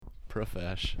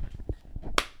Profesh.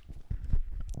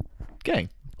 Gang.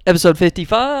 Episode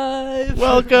 55.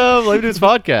 Welcome, Lame Dudes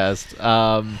Podcast.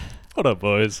 What up,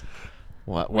 boys?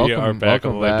 Welcome, We are back welcome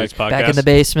on the Lame Dudes back. Podcast. Back in the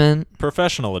basement.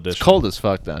 Professional edition. It's cold as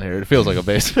fuck down here. It feels like a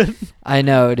basement. I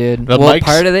know, dude. The Well, mics-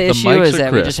 part of the the issue mics is are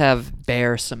that we crisp. just have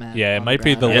bare cement. Yeah, it on might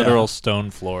be the ground. literal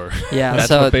stone floor. Yeah, That's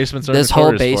so what basements are this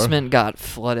whole notorious for. basement got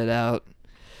flooded out.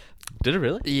 Did it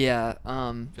really? Yeah.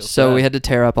 Feels So bad. we had to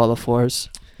tear up all the floors.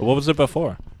 What was it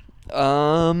before?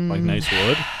 Like nice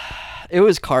wood? It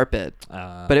was carpet,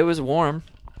 but it was warm.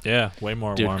 Yeah, way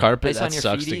more Dude, warm. carpet, Place on that your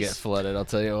sucks to feeties. get flooded, I'll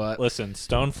tell you what. Listen,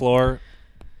 stone floor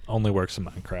only works in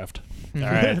Minecraft. All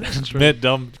That's right, true.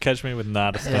 don't catch me with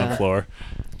not a stone Yeah. floor.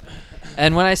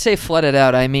 And when I say flooded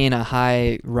out, I mean a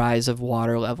high rise of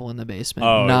water level in the basement.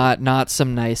 Oh. Not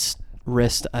some nice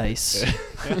wrist ice.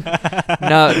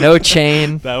 No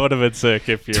chain. That would have been sick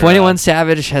if you're 21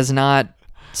 Savage has not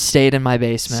stayed in my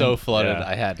basement. So flooded, Yeah.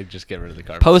 I had to just get rid of the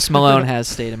carpet. Post Malone has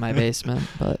stayed in my basement,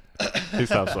 but He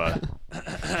stops by.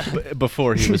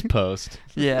 Before he was post.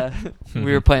 yeah,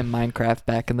 we were playing Minecraft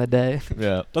back in the day.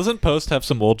 Yeah. Doesn't Post have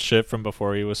some old shit from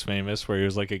before he was famous, where he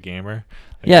was like a gamer?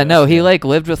 I Yeah, guess? no, he like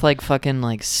lived with like fucking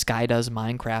like Sky Does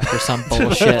Minecraft or some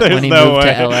bullshit There's when he no moved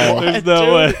way. to LA. There's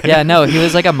no way. Yeah, no, he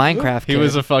was like a Minecraft He kid.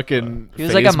 was a fucking He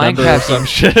was like a phase member or Minecraft some dude.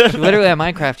 shit. Literally a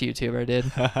Minecraft YouTuber, dude.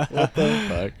 What the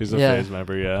fuck? He's a Yeah. phase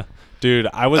member, yeah. Dude,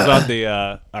 I was on the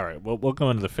all right, we'll go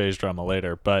into the phase drama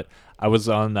later, but I was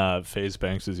on FaZe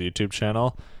Banks' YouTube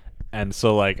channel, and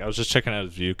so like I was just checking out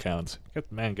his view counts.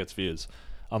 Man gets views.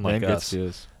 Unlike Man gets us.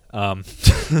 views.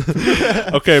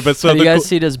 Okay, but so Have the you guys cool-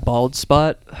 seen his bald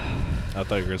spot? I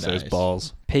thought you were gonna say his Nice.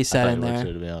 balls. Paste I that thought in you would there.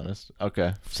 too, to be honest.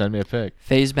 Okay, send me a pic.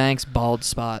 FaZe Banks bald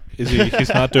spot. Is he he's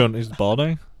not doing he's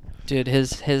balding? Dude,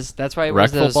 his that's why he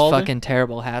wears Rectal those balding? fucking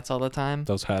terrible hats all the time.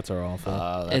 Those hats are awful.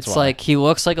 That's It's why. like he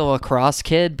looks like a lacrosse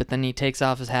kid, but then he takes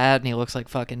off his hat and he looks like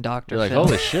fucking Dr. You're like, Phil.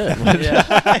 holy shit.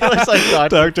 Yeah. He looks like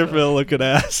Dr. Phil looking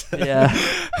ass. Yeah.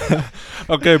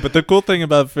 Okay, but the cool thing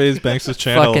about FaZe Banks'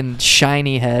 channel Fucking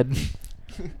shiny head.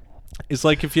 is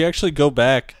like if you actually go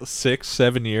back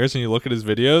 6-7 years and you look at his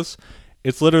videos,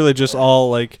 it's literally just all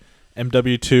like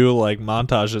MW2 like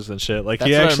montages and shit. Like That's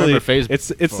he what I actually remember FaZe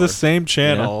it's for. the same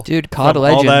channel. Dude, COD from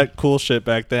Legend. all that cool shit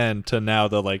back then to now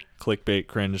the like clickbait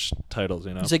cringe titles,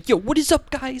 you know. He's like, yo, what is up,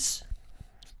 guys?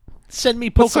 Send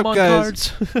me What's up, Pokemon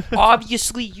guys? cards.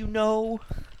 Obviously, you know.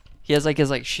 He has like his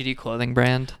like shitty clothing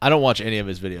brand. I don't watch any of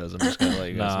his videos. I'm just gonna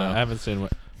let you guys Nah, know. I haven't seen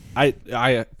what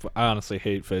I honestly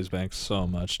hate FaZe Banks so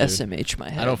much, dude. SMH my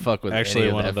head. I don't fuck with Actually,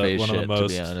 any one of of that the FaZe one shit, of the most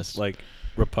to be honest. like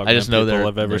repugnant I just know people their-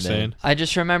 I've ever their name. seen. I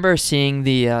just remember seeing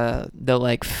the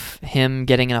like him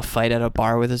getting in a fight at a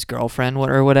bar with his girlfriend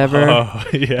or whatever Oh,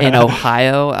 yeah. in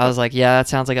Ohio. I was like, yeah, that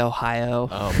sounds like Ohio.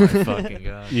 Oh my fucking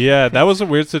god. Yeah, that was a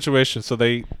weird situation. So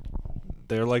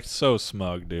they're like so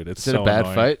smug, dude. It's Is it so a bad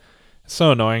annoying. fight? It's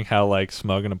so annoying how like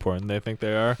smug and important they think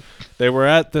they are. They were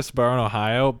at this bar in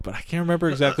Ohio, but I can't remember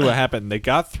exactly what happened. They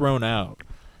got thrown out,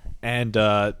 and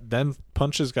then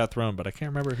punches got thrown, but I can't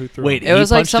remember who threw. Wait, them. It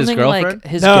was like punched his something girlfriend?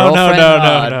 like his no,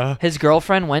 girlfriend. no. His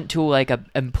girlfriend went to like a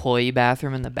employee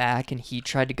bathroom in the back, and he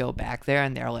tried to go back there,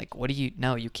 and they're like, "What do you?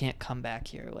 No, you can't come back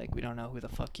here. Like, we don't know who the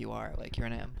fuck you are. Like, you're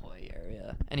in an employee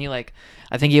area." And he like,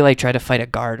 I think he like tried to fight a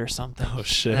guard or something. Oh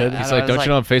shit! Yeah, He's I like, was don't like-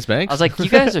 you know I'm FaZe Banks? I was like, you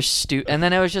guys are stupid. And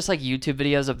then it was just like YouTube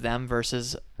videos of them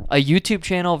versus a YouTube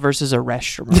channel versus a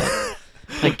restaurant.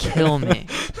 Like, kill me.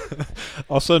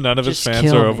 Also, none of his Just fans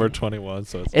kill are me. over 21,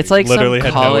 so It's like literally some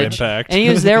had college, no impact. and he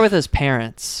was there with his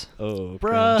parents. Oh, okay.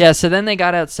 Bruh. Yeah, so then they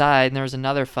got outside, and there was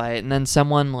another fight, and then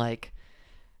someone like,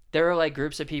 there were like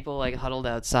groups of people like huddled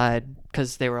outside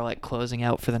because they were like closing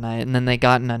out for the night, and then they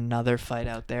got in another fight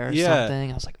out there or Yeah. something.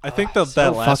 I was like, I think "Oh, that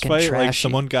so last fucking fight, like trashy."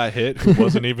 someone got hit who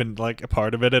wasn't even like a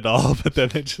part of it at all, but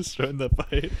then it just ruined the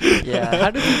fight. Yeah.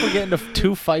 How do people get into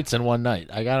two fights in one night?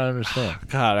 I gotta understand.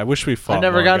 God, I wish we fought. I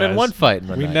never more, got in guys. one fight in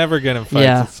one We night. never get in fights.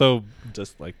 Yeah. It's so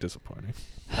just like disappointing.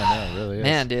 I know, it really is.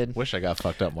 Man, dude. Wish I got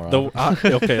fucked up more The,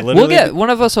 often. okay, literally. We'll get one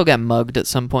of us will get mugged at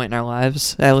some point in our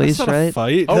lives, at that's least, not a right?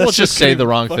 fight. Or That's we'll just say getting the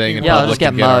wrong fucking thing in Yeah, I'll public just get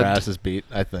and get our mugged. asses beat,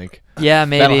 I think. Yeah,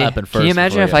 maybe. happen Can first you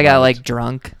imagine before if you I get got mugged. like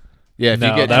drunk? Yeah, if No,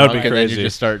 you get that would drunk be and then you crazy.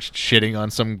 just start shitting on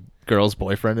some girl's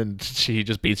boyfriend and she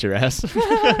just beats your ass.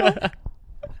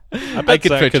 I bet could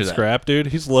Zach picture could that. scrap, dude.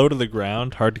 He's low to the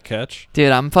ground, hard to catch.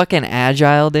 Dude, I'm fucking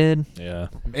agile, dude. Yeah.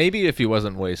 Maybe if he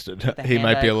wasn't wasted, The he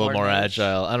might be a hand-eye little more coordination.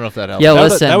 agile. I don't know if that helps. Yeah, That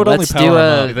would- listen, that would only let's power do him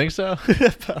up. You a think so?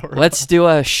 Power let's do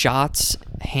a shots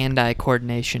hand-eye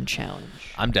coordination challenge.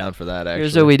 I'm down for that. Actually,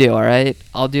 Here's what we do. All right,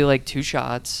 I'll do like 2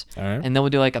 shots, All right. and then we'll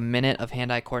do like a minute of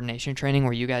hand-eye coordination training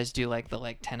where you guys do like the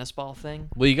tennis ball thing.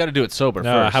 Well, you got to do it sober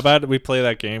No, first. how about we play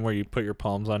that game where you put your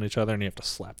palms on each other and you have to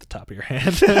slap the top of your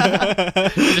hand?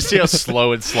 just see how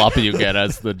slow and sloppy you get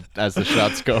as the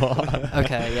shots go on.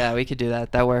 Okay, yeah, we could do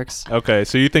that. That works. Okay,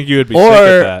 so you think you would be sick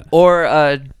at that?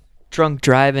 Or drunk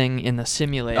driving in the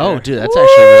simulator. Oh, dude, that's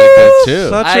actually really good too.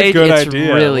 Such a good it's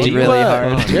idea. really, Do you, really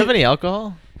hard. Do you have any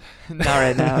alcohol? Not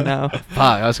right now, no. Fuck,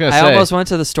 I was gonna say. I almost went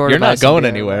to the store. You're to buy not some going beer,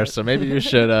 anywhere, but- so maybe you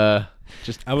should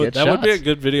just That would get be a shots.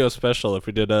 good video special if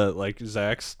we did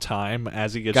Zach's time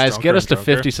as he gets Guys, drunker get us and to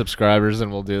drunker. 50 subscribers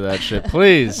and we'll do that shit,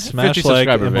 please. Smash 50 like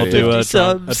subscriber and we'll video. do a 50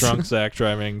 drunk subs. Zach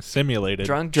driving simulated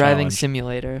Drunk driving challenge.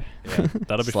 simulator. Yeah,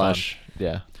 that'll be slash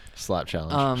yeah slap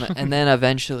challenge. And then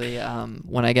eventually,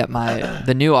 when I get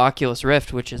the new Oculus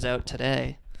Rift, which is out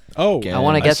today, fun. Oh, I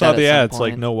wanna I get saw that the at some ads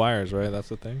like point. no wires, right? That's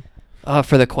the thing.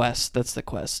 for the Quest. That's the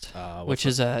Quest, What's which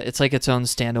that? is it's like its own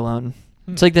standalone.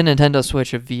 It's like the Nintendo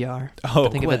Switch of VR. Oh,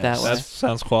 think of it that that way.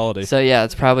 sounds quality. So yeah,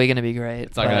 it's probably gonna be great.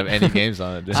 It's not gonna have any games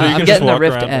on it. Dude. So you I'm can just getting the walk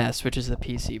Rift around and- S, which is the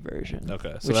PC version.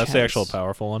 Okay, so which that's the actual has-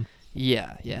 powerful one.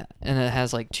 Yeah, and it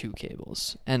has like 2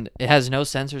 cables, and it has no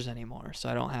sensors anymore, so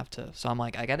I don't have to. So I'm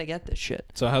like, I gotta get this shit.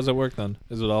 So how's it work then?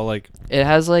 Is it all like It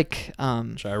has like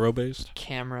gyro based?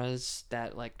 cameras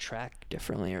that like track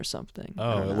differently or something. I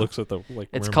Oh, don't it know. looks at the like.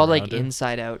 It's room called like around it.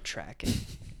 inside out tracking.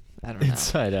 I don't know.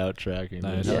 Inside out tracking.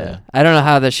 Nice. dude. Yeah. I don't know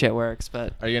how this shit works,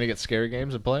 but Are you gonna get scary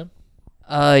games and play them?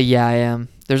 yeah, I am.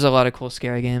 There's a lot of cool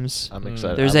scary games. I'm Mm.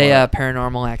 excited. There's I a wanna-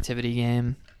 paranormal activity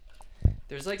game.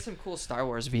 There's like some cool Star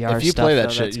Wars VR if you stuff play though,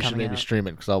 that shit, that's you should coming maybe out. stream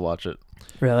it because I'll watch it.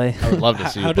 Really? I would love to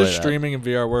see How you play does that. streaming in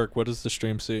VR work? What does the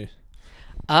stream see?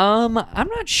 I'm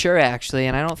not sure actually,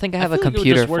 and I don't think I have a feel like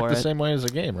computer it would just work for the it. same way as a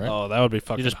game, right? Oh, that would be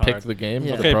fucking you just hard. pick the game,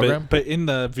 Yeah. the Okay, program. but in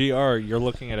the VR, you're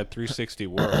looking at a 360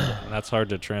 world, and that's hard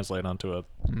to translate onto a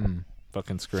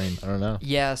fucking screen. I don't know.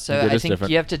 Yeah, so Maybe it I is think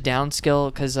different. you have to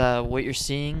downscale because what you're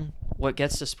seeing, what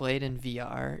gets displayed in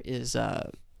VR is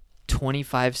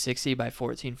 2560 by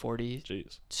 1440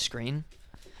 Jeez. screen.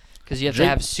 Because you have to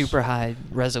have Jeez. super high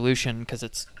resolution because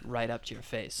it's right up to your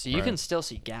face. So you Right. can still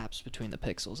see gaps between the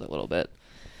pixels a little bit.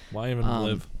 Why even Um,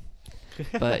 live?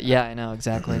 But yeah, I know,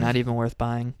 exactly. Not even worth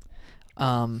buying.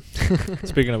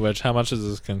 Speaking of which, how much is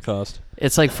this gonna cost?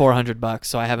 It's like $400,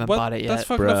 so I haven't What? bought it That's yet.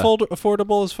 fucking Bruh.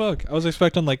 affordable as fuck. I was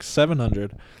expecting like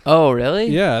 700. Oh, really?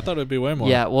 Yeah, I thought it'd be way more.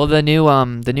 Yeah, well the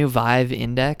new Vive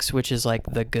Index, which is like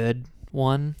the good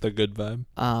one, The good vibe.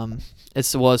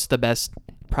 it's the best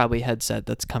probably headset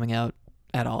that's coming out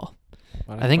at all.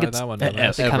 Why I think buy it's that one. Eh,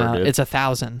 dumbass? to come Ever, out. dude. It's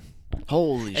 1,000.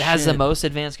 Holy It has the most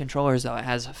advanced controllers though. It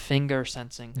has finger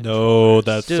sensing. No, controllers.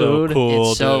 that's so Dude, cool,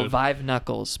 It's so dude. Vive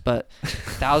Knuckles, but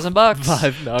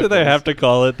 $1,000. Do they have to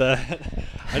call it that?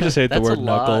 I just hate the That's a word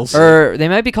lot. knuckles. Or they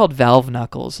might be called Valve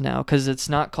Knuckles now because it's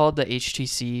not called the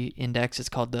HTC Index. It's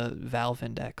called the Valve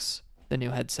Index, the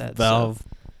new headset. so- Valve,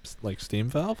 like Steam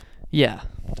Valve. Yeah,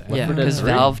 Damn. yeah, Left 4 Dead because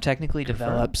 3? Valve technically Confirmed.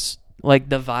 develops. Like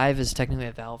the Vive is technically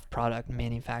a Valve product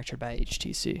manufactured by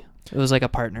HTC. It was like a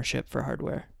partnership for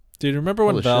hardware. Dude, remember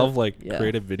when Holy Valve shit. like Yeah.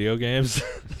 created video games?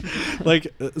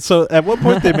 So at what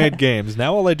point they made games?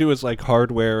 Now all they do is like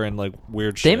hardware and like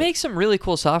weird shit. They make some really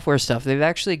cool software stuff. They've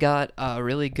actually got a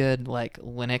really good like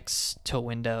Linux to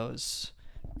Windows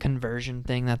conversion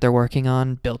thing that they're working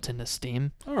on built into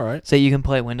Steam, All right. so you can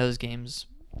play Windows games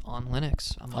on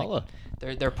Linux. I'm like, Holla.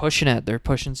 they're pushing it. They're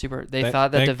pushing super. They Thank-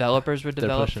 thought that thank- developers would They're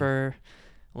develop pushing. for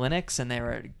Linux,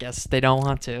 and guess they don't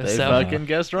want to. They so fucking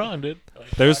guessed wrong, dude.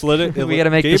 There's we gotta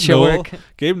make Gabe this shit Newell, work.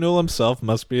 Gabe Newell himself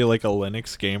must be like a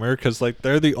Linux gamer because like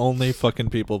they're the only fucking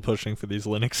people pushing for these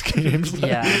Linux games.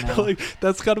 Yeah, I know. Like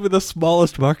that's got to be the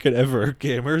smallest market ever.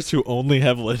 Gamers who only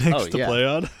have Linux Oh, to yeah. play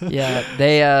on.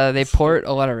 Yeah, they port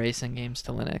a lot of racing games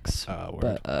to Linux,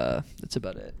 Word. but that's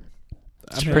about it.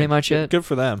 I That's mean, pretty much it. Good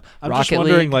for them. I'm just Rocket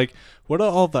wondering, League. like, what do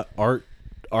all the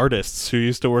artists who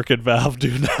used to work at Valve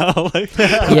do now? Like,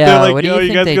 Yeah, they're like, what do yo, you you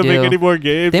think guys they gonna make do? any more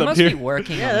games? They I'm must here. be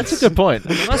working. Yeah, on that's a good point.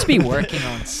 They must be working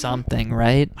on something,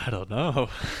 right? I don't know.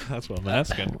 That's what I'm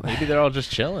asking. Maybe they're all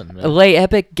just chilling, man. Lay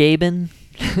Epic Gaben.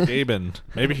 Gaben.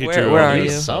 Maybe he Where- drew where all are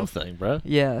these. you? Something, bro.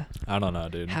 Yeah. I don't know,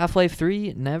 dude. Half-Life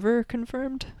 3 never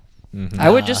confirmed. Mhm. I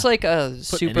would Nah. just like a Put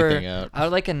super. anything out. I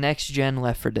would like a next gen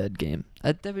Left 4 Dead game.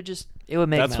 That would just. It would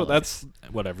make. That's my what life. that's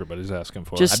what everybody's asking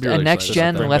for. Just I'd be a really next excited.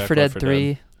 gen Bring Left back 4 Dead Left 4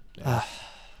 Dead.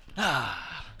 3.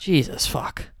 Jesus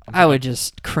fuck. I would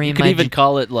just cream You could my. even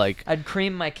call it like I'd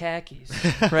cream my khakis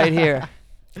right here.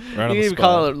 Right on You the can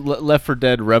call spot. it Left 4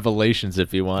 Dead Revelations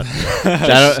if you want.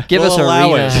 Give us a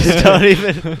allow read. it. Don't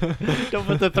even. Don't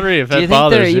put the 3 if Do you that think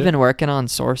bothers they're you. even working on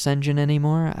Source Engine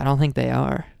anymore? I don't think they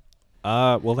are.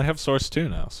 Well, they have Source 2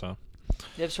 now, so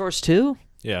They have Source 2?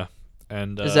 yeah.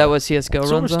 And Is that what CS:GO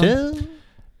runs on?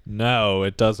 No,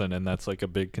 it doesn't, and that's like a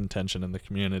big contention in the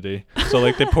community. So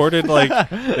like they ported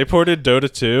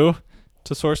Dota 2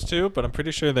 to Source 2, but I'm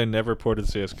pretty sure they never ported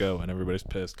CS:GO, and everybody's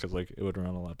pissed because like it would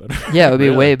run a lot better. Yeah, it would be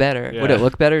Really? way better. Would Yeah. it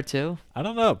look better too? I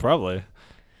don't know, probably,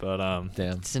 but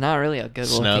Damn. It's not really a good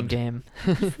looking Snubbed. game.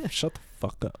 shut the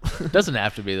fuck up, Doesn't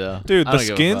have to be though. dude. I The don't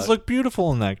give a skins fuck. look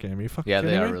beautiful in that game. You fucking Yeah, they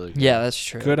kidding are me? really good. Yeah, that's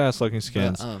true. Good ass looking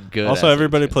skins. Good. Also, ass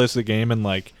everybody skins. plays the game in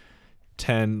like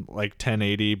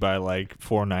 1080 by like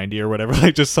 490 or whatever,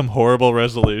 like just some horrible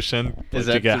resolution. Is like,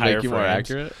 that to get to higher make you frames. more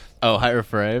accurate? Oh, higher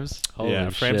frames. Holy Yeah,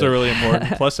 frames shit. are really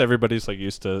important. Plus, everybody's like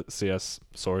used to CS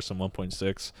Source and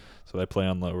 1.6, so they play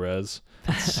on low res.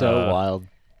 so wild.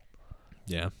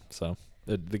 Yeah, so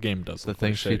the game does The look like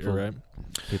things shit, people- you're right.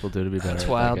 People do to be better. That's at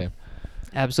that wild. game.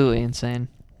 Absolutely insane.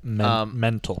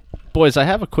 Mental. Boys, I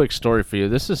have a quick story for you.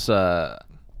 This is a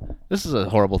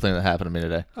horrible thing that happened to me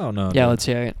today. Oh no. Yeah, dude. let's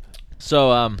hear it.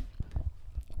 So,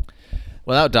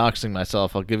 without doxing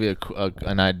myself, I'll give you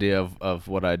an idea of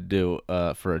what I do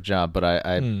for a job. But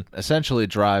I essentially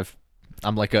drive.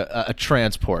 I'm like a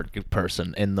transport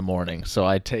person in the morning. So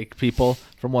I take people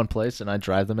from one place and I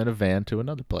drive them in a van to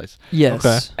another place. Yes.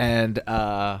 Okay. And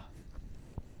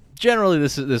generally,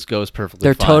 this goes perfectly.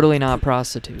 They're fine. totally not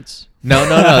prostitutes. No.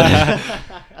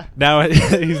 Now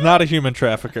he's not a human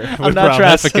trafficker. I'm not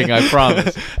trafficking, I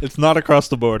promise. It's not across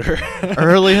the border.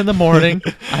 Early in the morning,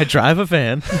 I drive a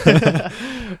van.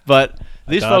 But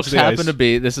these Dodge folks the happen ice. to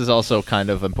be, this is also kind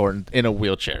of important, in a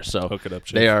wheelchair. So Hook it up,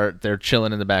 Chief. they're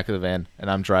chilling in the back of the van, and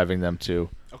I'm driving them to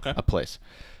Okay. a place.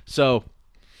 So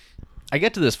I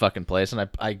get to this fucking place, and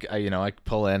I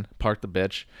pull in, park the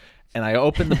bitch, and I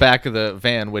open the back of the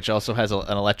van, which also has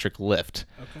an electric lift,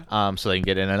 so they can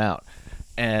get in and out.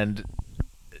 And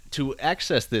to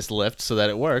access this lift so that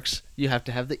it works, you have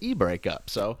to have the e-brake up.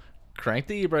 So crank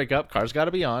the e-brake up. Car's got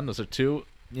to be on. Those are two,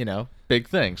 big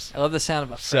things. I love the sound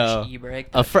of a fresh So e-brake.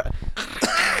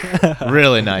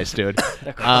 really nice, dude.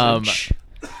 The crunch.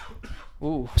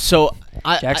 Ooh. So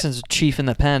Jackson's chief in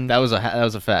the pen. that was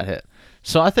a fat hit.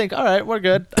 So I think, all right, we're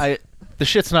good. The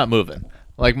shit's not moving.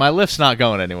 Like my lift's not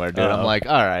going anywhere, dude. I'm Uh-oh. like,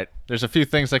 all right, there's a few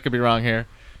things that could be wrong here.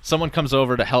 Someone comes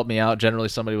over to help me out. Generally,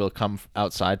 somebody will come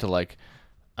outside to like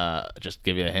just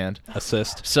give you a hand.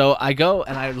 Assist. So I go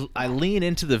and I lean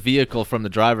into the vehicle from the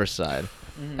driver's side,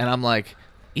 and I'm like,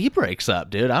 e-brake's up,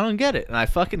 dude. I don't get it. And I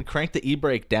fucking crank the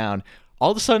e-brake down. All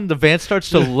of a sudden, the van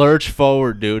starts to lurch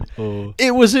forward, dude. Oh.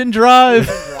 It was in drive.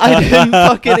 I didn't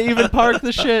fucking even park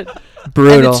the shit.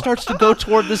 Brutal. And it starts to go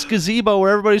toward this gazebo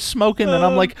where everybody's smoking, and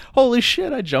I'm like, holy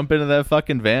shit. I jump into that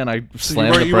fucking van. I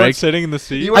slam the You weren't brakes. sitting in the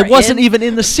seat. You I were wasn't in- even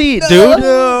in the seat, dude.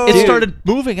 No. It Dude. started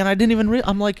moving, and I didn't even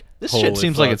I'm like, this shit Holy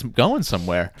seems like fuck. it's going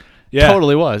somewhere. Yeah.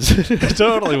 Totally was. It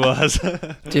totally was.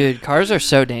 Dude, cars are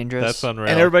so dangerous. That's unreal.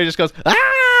 And everybody just goes, ah!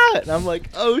 And I'm like,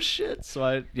 oh shit.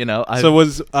 So So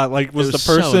was it was the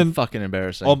so person? fucking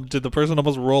embarrassing. Did the person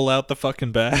almost roll out the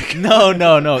fucking back?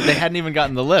 No. They hadn't even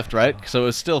gotten the lift, right? So it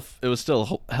was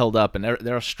still held up, and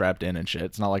they're strapped in and shit.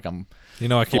 It's not like I'm You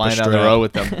know I keep flying a down strap. the road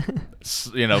with them,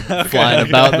 flying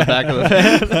about in the back of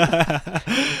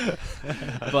the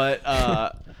van.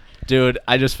 But dude,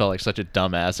 I just felt like such a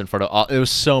dumbass in front of all. There was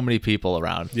so many people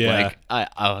around. Yeah. Like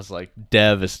I was like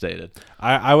devastated.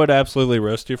 I would absolutely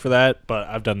roast you for that, but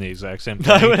I've done the exact same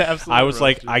thing. I would absolutely I was roast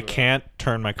like, you I for that. can't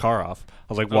turn my car off. I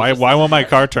was like, I was why just why like- won't my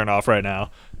car turn off right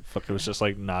now? Fuck, it was just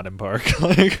like not in park.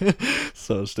 Like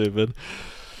so stupid.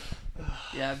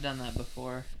 Yeah, I've done that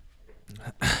before.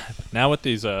 Now with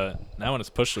these now when it's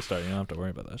push to start, you don't have to worry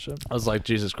about that shit. I was like,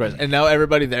 Jesus Christ. And now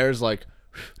everybody there is like,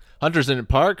 Hunter's in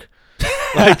park.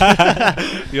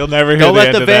 You'll never hear Don't the let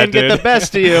end the of van that, get dude. the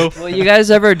best of you. Well, you guys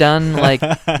ever done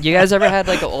you guys ever had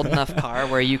like an old enough car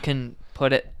where you can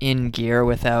put it in gear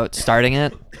without starting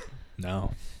it?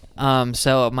 No.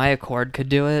 So my Accord could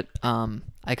do it.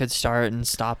 I could start and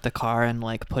stop the car and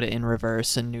like put it in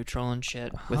reverse and neutral and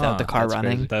shit without the car That's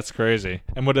running. crazy. That's crazy.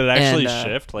 And would it actually And,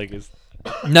 shift? Like is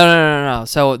No.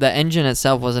 So the engine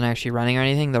itself wasn't actually running or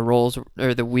anything. The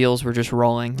wheels were just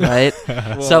rolling, right?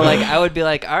 So like I would be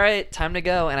like, all right, time to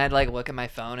go, and I'd like look at my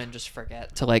phone and just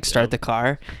forget to like start the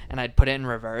car, and I'd put it in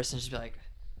reverse and just be like,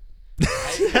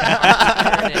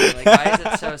 why is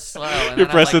it so slow? And you're then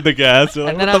I'm pressing like- the gas? You're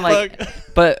and like, then I'm what the like, fuck?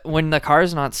 but when the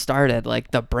car's not started, like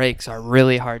the brakes are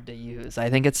really hard to use. I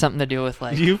think it's something to do with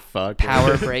like You fuck.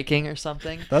 power braking or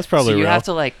something. That's probably so you real. have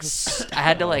to like I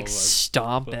had to like Oh my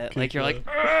stomp it. fucking Like you're like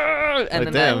God. and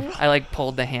Like, then damn. I like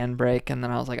pulled the handbrake, and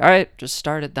then I was like, all right, just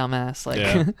start it, dumbass. Like,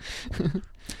 Yeah.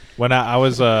 When I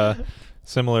was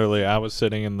similarly, I was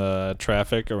sitting in the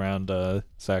traffic around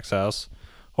Zach's house.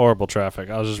 Horrible traffic.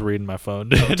 I was just reading my phone.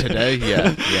 Today,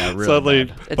 yeah, really Suddenly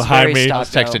bad. It's behind very me, I was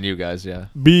stop-go. texting you guys, yeah.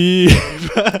 beep.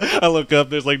 I look up.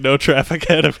 There's like no traffic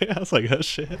ahead of me. I was like, oh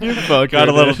shit. fucker, Got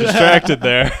a little dude. distracted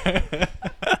there.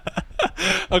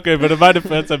 Okay, but in my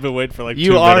defense, I've been waiting for like 2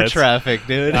 You are minutes. traffic,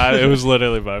 dude. It was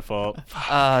literally my fault.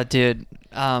 Dude,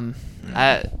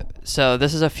 so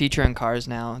this is a feature in cars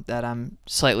now that I'm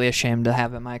slightly ashamed to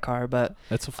have in my car, but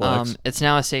That's a flex. it's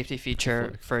now a safety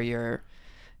feature for your.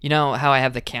 You know how I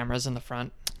have the cameras in the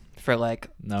front for like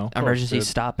No. emergency dude.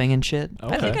 stopping and shit? I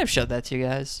think Okay. I've showed that to you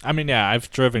guys. I mean, yeah,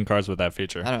 I've driven cars with that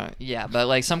feature. I don't know. Yeah, but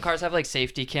like some cars have like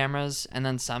safety cameras and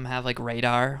then some have like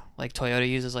radar. Like Toyota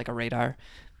uses like a radar.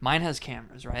 Mine has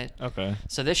cameras, right? Okay.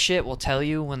 So this shit will tell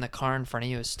you when the car in front of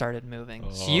you has started moving.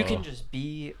 So you Oh. can just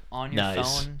be on your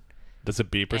Nice. phone. Does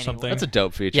it beep or Anyway. something? That's a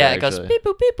dope feature. Yeah, it goes actually. beep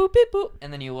boop beep boop beep boop,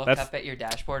 and then you look That's- up at your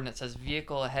dashboard and it says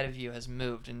vehicle ahead of you has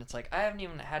moved, and it's like I haven't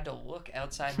even had to look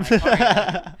outside my car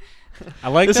yet. I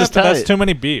like This that, is but that's tight. too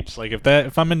many beeps. Like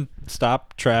if I'm in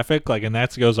stop traffic, like and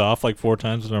that goes off like 4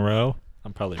 times in a row,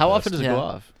 I'm probably How pissed. often does it Yeah. go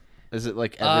off? Is it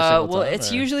like every single Well, time?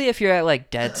 it's or- usually if you're at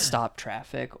like dead stop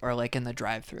traffic or like in the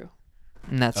drive-through,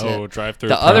 and that's Oh, it. drive through.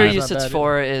 The other That's use not it's bad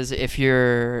for is if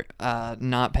you're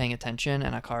not paying attention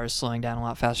and a car is slowing down a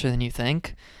lot faster than you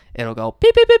think, it'll go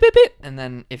beep beep beep beep beep, and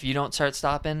then if you don't start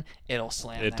stopping, it'll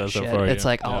slam. It that does it shit. for It's you.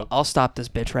 like Yep. I'll stop this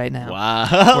bitch right now. Wow. We're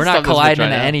Stop not this bitch colliding right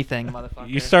into now. anything, motherfucker.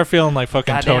 You start feeling like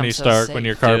fucking Goddamn, Tony so Stark safe. when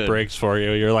your car Dude. brakes for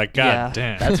you. You're like, God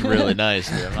Yeah. damn. That's really nice,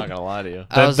 dude. I'm not gonna lie to you.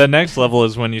 I was- The next level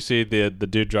is when you see the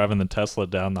dude driving the Tesla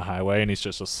down the highway and he's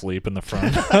just asleep in the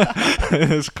front.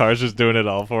 His car's just doing it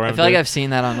all for him. I feel like dude. I've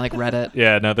seen that on like Reddit.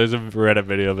 Yeah, no, there's a Reddit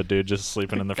video of a dude just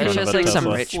sleeping in the front It's of just a like some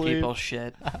Tesla. rich Sleep. people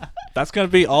shit. That's gonna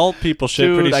be all people shit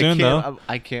Dude, pretty I soon, can't, though.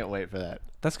 I can't wait for that.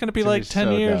 That's gonna be It's gonna like be 10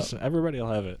 so years. dope. Everybody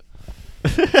will have it.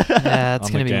 Yeah, it's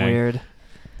On gonna the be gang. weird.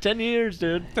 10 years,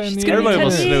 dude. It's gonna be Everybody 10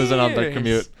 will snoozing on their years.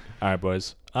 commute. All right,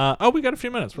 boys. We got a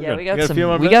few minutes. We're Yeah, good. we got got a some. few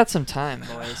more We minutes? got some time,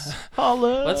 boys.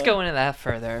 Holla. Let's go into that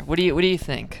further. What do you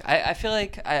think? I feel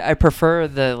like I prefer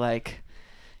the like,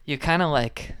 you kind of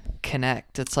like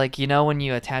connect. It's like when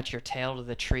you attach your tail to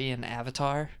the tree in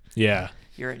Avatar, Yeah.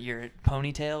 your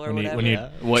ponytail or When you- whatever. when you Yeah.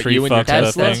 What, tree you and your fucks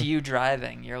that that's thing. you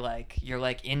driving. You're like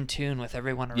in tune with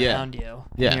everyone Yeah. around you.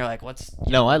 Yeah. And you're like, what's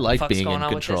No, I like fuck's being going in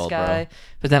on control, with this guy? bro.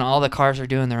 But then all the cars are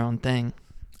doing their own thing.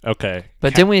 Okay.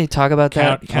 But didn't we talk about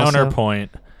that? also?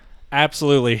 Counterpoint.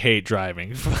 Absolutely hate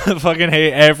driving. Fucking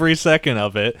hate every second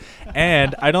of it.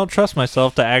 And I don't trust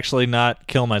myself to actually not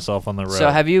kill myself on the road. So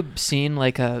have you seen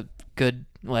like a good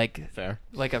like Fair.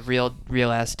 like a real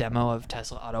ass demo of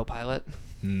Tesla Autopilot?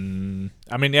 I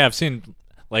mean, yeah, I've seen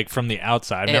like from the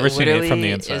outside. I've never seen it from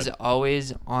the inside. Is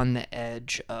always on the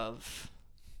edge of,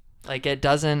 like it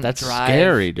doesn't. That's drive,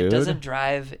 scary, dude. It doesn't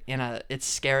drive in a. It's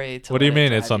scary to. What do you let it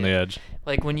mean it's drive on the you. edge?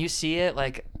 Like when you see it,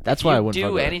 like That's if why I you wouldn't fuck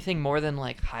do with it. anything more than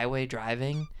like highway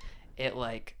driving, it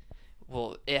like.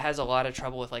 Well, it has a lot of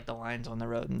trouble with like the lines on the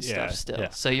road and Yeah, stuff still. yeah.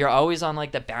 So you're always on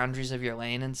like the boundaries of your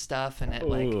lane and stuff, and it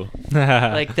like Ooh.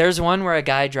 like there's one where a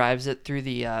guy drives it through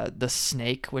the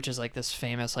Snake, which is like this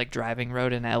famous like driving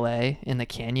road in LA in the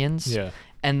canyons. Yeah.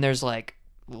 And there's like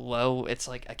it's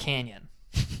like a canyon.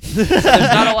 So there's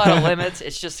not a lot of limits.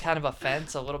 It's just kind of a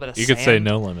fence, a little bit of You sand. could say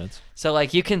no limits. So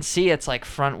like you can see it's like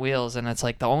front wheels, and it's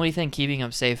like the only thing keeping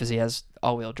him safe is he has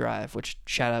all-wheel drive, which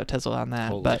shout out Tesla on that.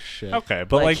 Holy but shit. Okay,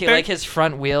 but like, like his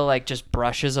front wheel like just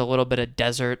brushes a little bit of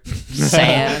desert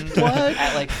sand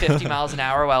at like 50 miles an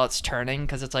hour while it's turning,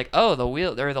 because it's like, oh, the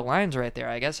wheel or the line's right there,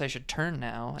 I guess I should turn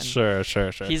now. And sure.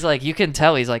 he's like, you can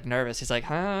tell he's like nervous. He's like,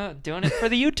 doing it for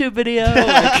the YouTube video.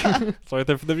 Like, It's right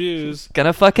there for the views.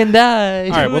 gonna fucking die.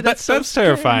 All right, well Dude, that's that's so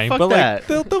terrifying. scary. But Fuck like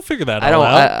that. they'll figure that I all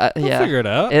don't. out. They'll Yeah, figure it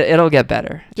out. it'll get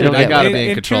better. Dude, It'll I get gotta better. be in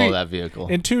In control two- of that vehicle.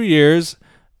 In 2 years,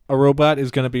 a robot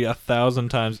is going to be 1,000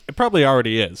 times. It probably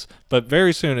already is, but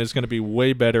very soon it's going to be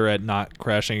way better at not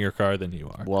crashing your car than you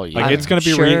are. Well, Like yeah. it's going to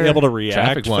be sure able to react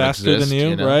Traffic won't faster exist, than you,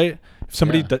 you know? right? If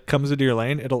somebody Yeah. comes into your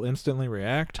lane, it'll instantly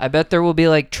react. I bet there will be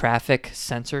like traffic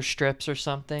sensor strips or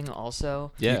something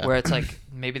also. Yeah. Where it's like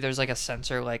maybe there's like a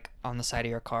sensor like on the side of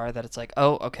your car that it's like,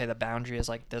 oh, okay, the boundary is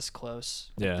like this close.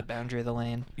 like, Yeah. the boundary of the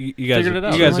lane. You guys, Figured it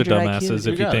out. you guys are 200 IQ. dumbasses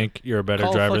You if you got it. think you're a better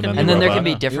Call driver fucking than And the then there robot. can be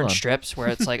Elon. different strips where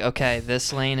it's like, okay,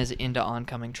 this lane is into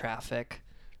oncoming traffic.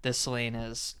 This lane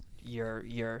is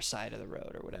your side of the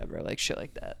road or whatever, like shit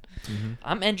like that. Mhm.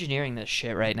 I'm engineering this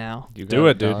shit right now. You Do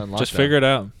it, dude. Just figure it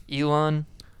out. Elon,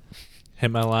 Hit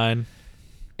my line.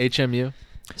 HMU.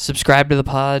 Subscribe to the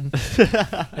pod.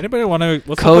 Anybody want to?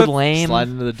 What's Code up with- lame Slide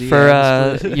into the for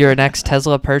DMs. your next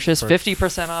Tesla purchase. For-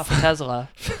 50% off a Tesla.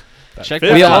 Check Yeah.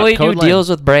 that We out. only do Code Lame. deals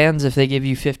with brands if they give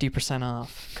you 50%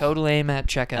 off. Code lame at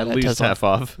checkout At at least Tesla. half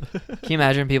off. Can you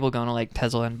imagine people going to like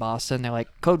Tesla in Boston? They're like,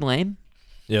 code lame?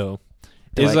 Yo,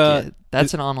 They're is like, "Yeah,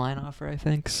 that's an online offer, I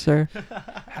think, sir.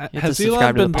 have to has subscribe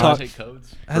Elon to the been pod.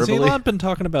 has Verbally. Elon been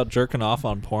talking about jerking off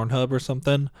on Pornhub or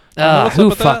something? What's up Who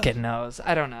with that? fucking knows?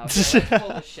 I don't know. Here, let's pull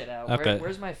this shit out. Okay.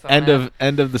 Where's my phone End at? of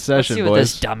the Let's session, see what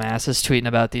boys. this dumbass is tweeting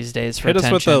about these days for Hit us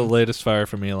with the attention. latest fire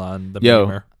from Elon, the Yo.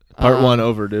 memer. Part one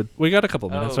over, dude. We got a couple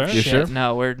minutes, Oh, right? You shit. sure?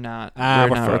 No, we're not. Ah, we're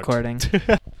we're not fucked. recording.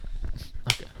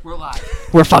 Okay. We're live.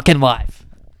 We're fucking live.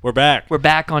 We're back. We're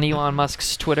back on Elon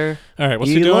Musk's Twitter. All right, what's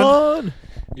he doing? Elon.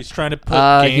 He's trying to put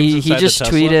games He inside just the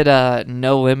Tesla. tweeted,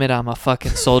 "No limit. I'm a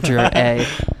fucking soldier." A.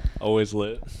 Always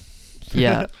lit.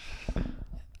 Yeah.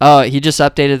 Oh, he just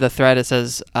updated the thread. It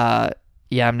says,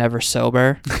 "Yeah, I'm never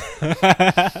sober."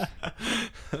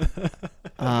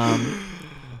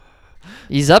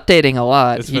 He's updating a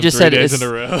lot. It's He been just 3 said, days it's, in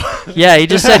a row. "Yeah, he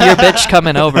just said your bitch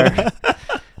coming over."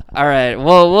 All right.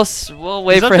 Well, we'll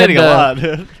wait He's for him updating to a lot,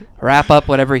 dude. wrap up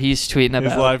whatever he's tweeting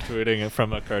He's about. live tweeting it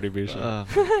from a Cardi B show.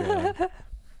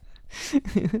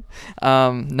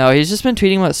 No, he's just been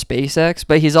tweeting about SpaceX,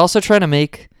 but he's also trying to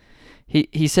make.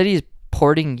 He said he's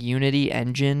porting Unity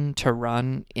engine to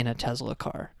run in a Tesla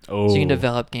car, Oh, so you can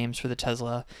develop games for the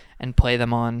Tesla and play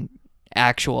them on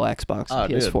actual Xbox Oh, and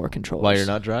dude. PS4 controllers. While you're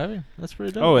not driving? That's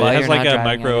pretty dope. Oh, it While has you're like not a driving,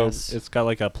 I micro. guess. It's got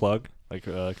like a plug, like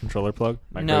a controller plug,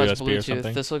 micro No, it's USB or Bluetooth.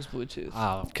 something. This looks Bluetooth.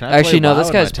 Oh, Can I Actually, play no, WoW this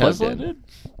in guy's my Tesla, plugged in. dude?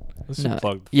 this is No.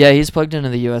 plugged. Yeah, he's plugged into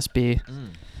the USB.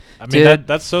 I mean, Dude.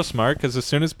 that's so smart because as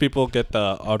soon as people get the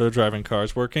auto driving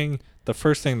cars working, the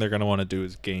first thing they're gonna want to do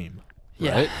is game.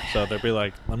 Yeah. Right? So they'll be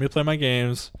like, "Let me play my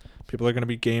games." People are gonna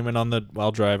be gaming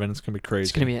while driving. It's gonna be crazy.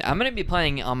 It's gonna be. I'm gonna be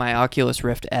playing on my Oculus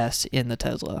Rift S in the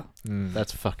Tesla.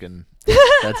 That's fucking.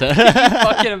 That's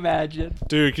Fucking imagine.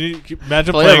 Dudude, can you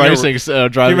imagine Play playing a racing,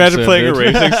 Can driving you imagine sim, playing a dude.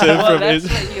 racing sim Well, from that's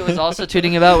his? what he was also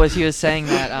tweeting about. Was he was saying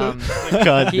that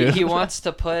God, he dude. wants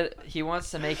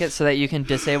to make it so that you can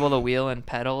disable the wheel and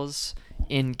pedals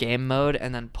in game mode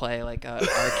and then play like a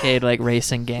arcade like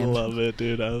racing game. Love it,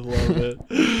 dude. I love it.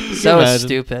 So Imagine.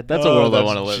 stupid. That's a world I that's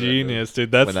wanna live in, dude. Genius,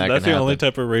 dude. That's When that that's can the only happen.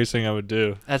 type of racing I would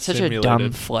do. That's such a dumb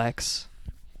Simulated. flex.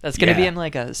 That's gonna be Yeah. in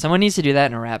like someone needs to do that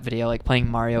in a rap video, like playing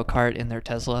Mario Kart in their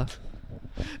Tesla.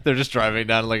 They're just driving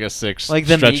down like a six Like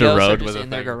the stretch Migos of are road just with a in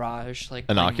their thing. garage, like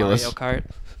An playing Oculus. Mario Kart.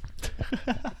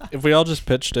 If we all just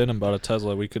pitched in and bought a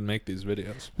Tesla, we could make these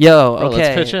videos. Yo, Bro,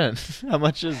 okay. let's pitch in. How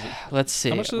much is it? Let's see.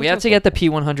 How much is We a have to Tesla? get the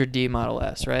P100D Model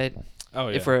S, right? Oh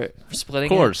yeah. If we're Of splitting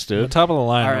course, the dude. top of the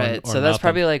line. it. All or- right, or so that's nothing.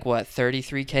 probably like what,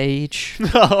 33K each?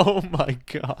 Oh my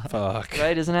god. Fuck.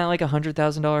 Right? Isn't that like a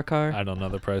 $100,000 car? I don't know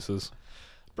the prices.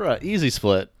 Bro, easy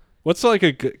split. What's like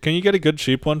a good? Can you get a good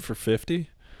cheap one for 50?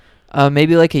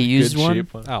 Maybe like a used Good one.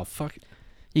 cheap one. Oh fuck.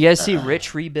 You guys see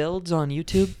Rich Rebuilds on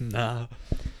YouTube? Nah.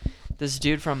 This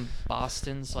dude from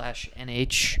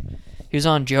Boston/NH, he was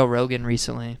on Joe Rogan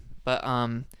recently, but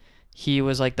he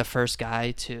was like the first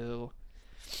guy to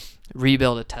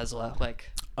rebuild a Tesla,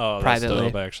 like Oh, Privately.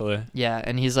 that's dope, actually. yeah,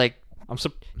 and he's like I'm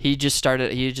he just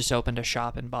opened a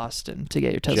shop in Boston to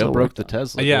get your Tesla. Joe broke worked the on.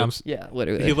 Tesla. yeah. dude. Yeah,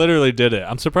 literally. He literally did it.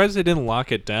 I'm surprised they didn't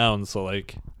lock it down. So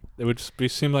like, it would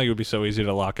seem like it would be so easy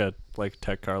to lock a like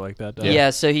tech car like that down. Yeah,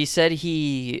 so he said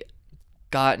he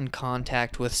got in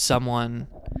contact with someone.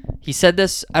 He said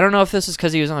this, I don't know if this is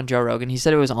because he was on Joe Rogan. He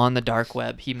said it was on the dark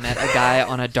web. He met a guy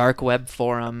on a dark web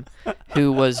forum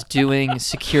who was doing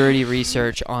security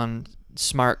research on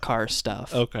smart car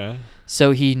stuff. Okay.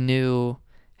 So he knew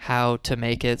how to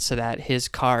make it so that his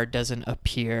car doesn't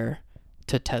appear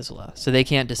to Tesla. So they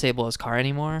can't disable his car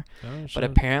anymore. Oh, But shit.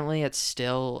 apparently it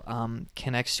still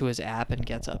connects to his app and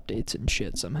gets updates and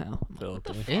shit somehow.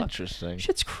 Philippines. Interesting.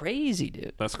 Shit's crazy,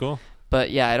 dude. That's cool.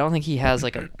 But yeah, I don't think he has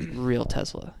like a real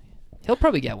Tesla. He'll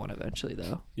probably get one eventually,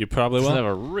 though. You probably Doesn't will.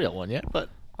 have a real one yet, but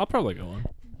I'll probably get one.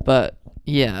 But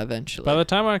yeah, eventually. By the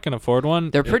time I can afford one,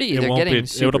 They're pretty- they're won't getting be,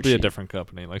 super it'll be a cheap. different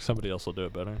company. Like somebody else will do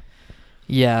it better.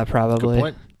 Yeah, good probably.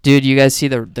 point. Dude, you guys see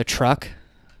the truck?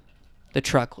 The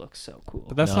truck looks so cool.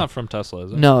 But that's No. not from Tesla,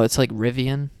 is it? No, it's like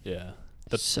Rivian. Yeah.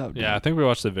 So dope. Yeah, I think we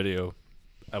watched the video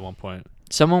at one point.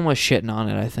 Someone was shitting on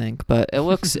it, I think, but it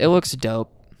looks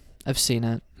dope. I've seen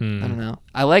it. I don't know.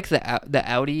 I like the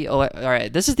Audi. All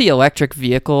right, this is the electric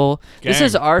vehicle. This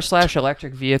is Gang.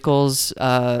 r/electric vehicles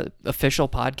official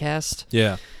podcast.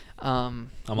 Yeah. I'm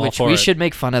all which for we it. should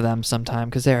make fun of them sometime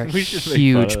because they're We should make fun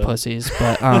huge of them. pussies.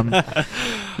 But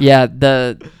yeah,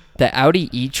 the Audi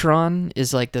e-tron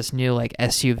is like this new like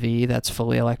SUV that's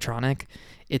fully electronic.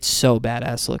 it's so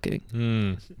badass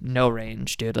looking. No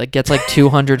range, dude. Like gets like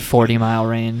 240-mile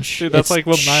range. Dude, that's It's like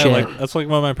what shit. that's like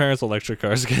what my parents' electric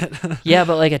cars get. Yeah,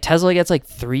 but like a Tesla gets like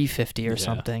 350 or Yeah,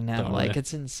 something now. totally. Like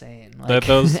it's insane. Like,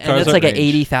 those and cars it's are like an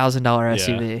range. $80,000 Yeah.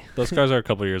 SUV. Those cars are a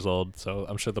couple years old, so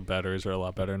I'm sure the batteries are a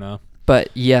lot better now. But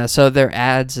yeah, so their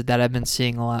ads that I've been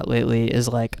seeing a lot lately is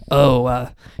like,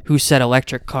 who said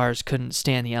electric cars couldn't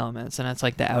stand the elements? And it's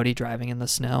like the Audi driving in the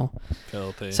snow.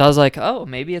 Filthy. So I was like, oh,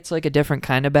 maybe it's like a different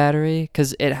kind of battery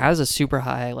because it has a super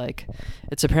high, like,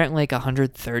 it's apparently like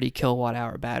 130 kilowatt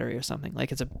hour battery or something.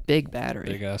 Like it's a big battery.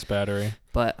 Big ass battery.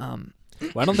 But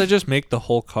Why don't they just make the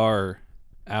whole car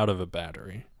out of a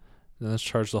battery? And let's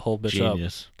charge the whole bitch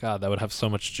Genius. up. God, that would have so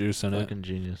much juice in it. Fucking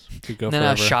genius. Could go and then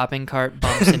forever. a shopping cart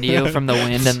bumps into you from the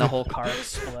wind and the whole car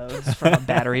explodes from a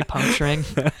battery puncturing.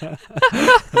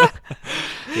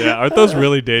 Yeah, aren't those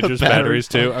really dangerous Battery batteries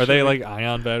too? Are they like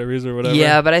ion batteries or whatever?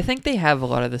 Yeah, but I think they have a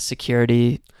lot of the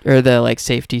security or the like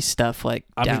safety stuff like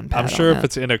down pat I'm on sure if that.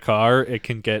 it's in a car, it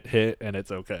can get hit and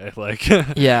it's okay. Like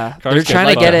Yeah, Cars they're get trying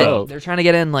to get fucked it. up. They're trying to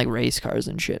get it in like race cars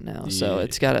and shit now. So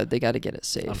Yeah. they gotta get it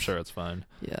safe. I'm sure it's fine.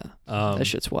 Yeah, Um, that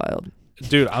shit's wild.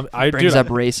 Dude, Brings up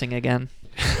racing again.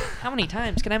 How many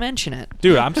times can I mention it?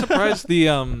 Dude, I'm surprised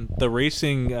the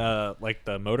racing like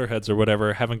the motorheads or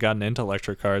whatever haven't gotten into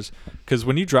electric cars because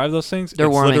when you drive those things, They're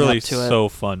it's warming literally up to it. so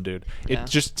fun, dude. Yeah. It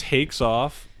just takes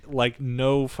off like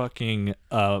no fucking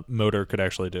motor could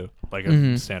actually do, like a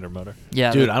Mhm. standard motor.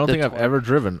 Yeah, Dude, the- I don't the think I've torque. ever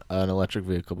driven an electric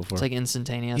vehicle before. It's like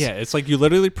instantaneous. Yeah, it's like you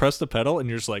literally press the pedal and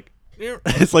you're just like,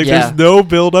 it's like Yeah. there's no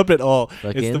build up at all. It's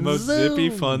the Fucking most zippy,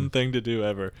 zoom. fun thing to do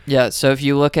ever. Yeah, so if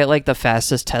you look at like the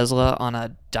fastest Tesla on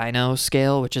a dyno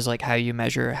scale, which is like how you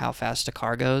measure how fast a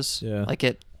car goes, Yeah. like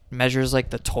it measures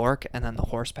like the torque and then the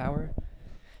horsepower.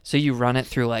 So you run it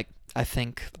through like I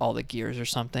think all the gears or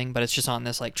something, but it's just on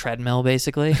this like treadmill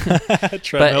basically. But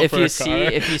Treadmill if for you a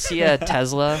see a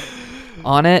Tesla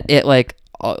on it, it like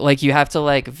you have to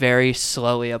like very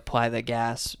slowly apply the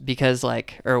gas because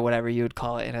like or whatever you would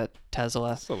call it in a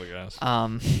Tesla. Silly guys.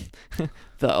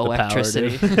 The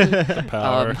electricity. The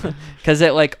power. Because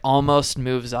it like almost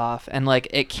moves off and like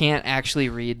it can't actually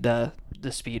read the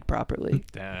speed properly.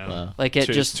 Damn. Wow. Like it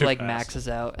Too- just too like fast. maxes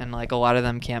out and like a lot of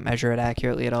them can't measure it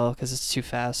accurately at all because it's too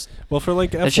fast. Well, for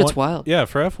like F1, That shit's wild. Yeah,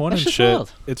 for F1 That and shit's shit,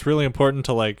 wild. it's really important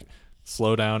to like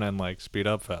slow down and like speed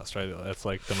up fast, right? That's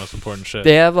like the most important shit.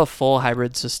 They have a full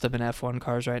hybrid system in F1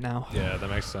 cars right now. Yeah, that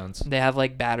makes sense. They have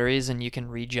like batteries and you can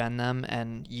regen them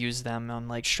and use them on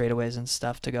like straightaways and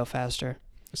stuff to go faster.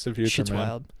 It's the future, Shit's man.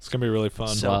 wild. It's gonna be really fun.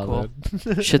 So Wild,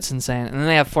 cool. Shit's insane. And then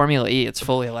they have Formula E. It's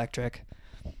fully electric.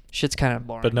 Shit's kind of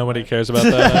boring. But nobody cares about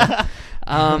that.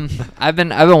 I've been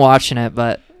watching it,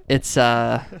 but it's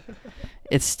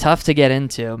tough to get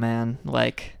into, man.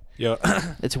 Like Yo,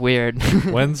 it's weird.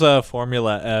 when's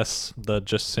Formula S, the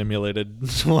just simulated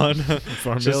one? Just a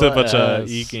Formula bunch of S.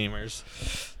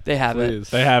 e-gamers. They have it. Please.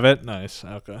 They have it. Nice.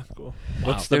 Okay, cool.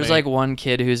 What's the There's main- like one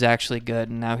kid who's actually good,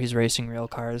 and now he's racing real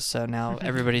cars. So now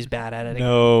everybody's bad at it. again.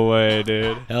 No way,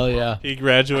 dude. Hell yeah. He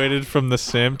graduated from the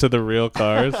sim to the real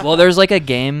cars. Well, there's like a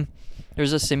game.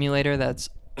 There's a simulator that's.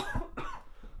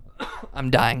 I'm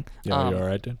dying. Yeah, you all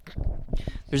right, dude?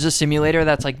 There's a simulator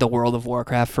that's like the World of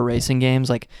Warcraft for racing games.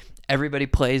 Like everybody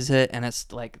plays it, and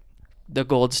it's like the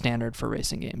gold standard for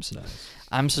racing games. Nice.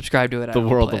 I'm subscribed to it. I The don't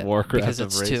World play of it Warcraft because of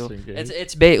it's too. racing games.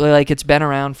 It's like it's been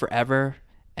around forever,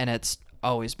 and it's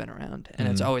always been around, and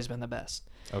it's Mhm. always been the best.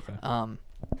 Okay.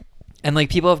 And like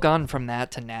people have gone from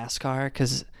that to NASCAR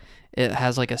because it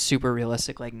has like a super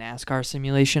realistic like NASCAR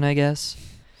simulation, I guess.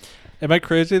 Am I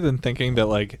crazy then thinking that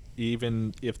like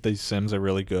even if these sims are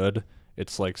really good,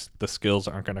 it's like the skills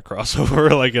aren't gonna cross over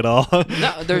like at all?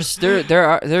 No,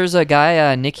 there's a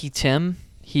guy Nicky Tim.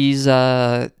 He's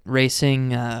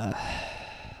racing.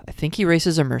 I think he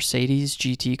races a Mercedes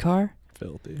GT car.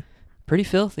 Filthy. Pretty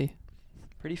filthy.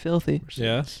 Pretty filthy.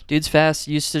 Yeah, Dude's fast.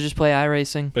 Used to just play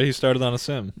iRacing. but he started on a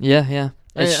sim. Yeah, yeah.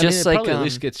 It's I mean, just it like probably at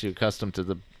least gets you accustomed to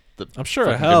the I'm sure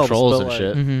it fucking helps, controls but, and like-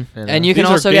 shit. mhm. You know? And you can These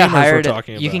are also get gamers we're hired.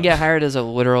 talking You can about. get hired as a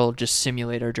literal just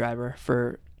simulator driver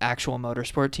for actual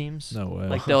motorsport teams. No way.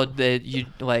 Like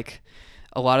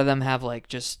a lot of them have like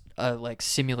just a like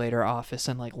simulator office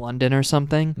in like London or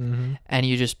something, Mm-hmm. and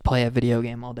you just play a video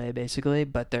game all day basically.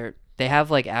 But they have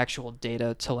like actual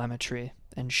data telemetry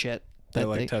and shit. They that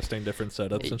like testing different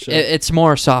setups and it- shit. it's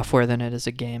more software than it is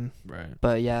a game. Right.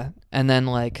 But yeah, and then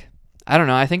like I don't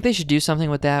know. I think they should do something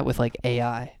with that with like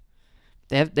AI.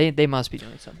 They must be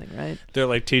doing something, right? They're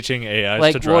like teaching AIs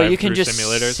Like, to drive well, you can through just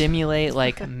simulators. simulate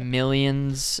like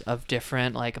millions of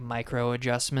different like micro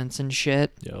adjustments and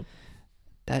shit. Yep.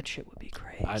 That shit would be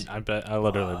crazy. I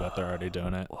literally bet they're already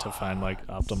doing it to find like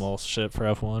optimal shit for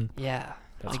F1. Yeah.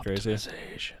 That's crazy.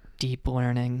 Deep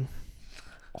learning.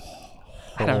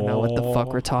 I don't know what the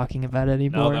fuck we're talking about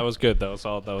anymore. No, that was good. That was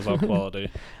all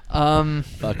quality.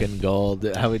 Fucking gold.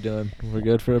 How we doing? We're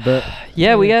good for a bit.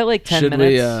 Yeah, we got like 10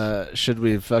 minutes. Should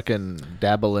we fucking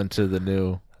dabble into the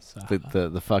new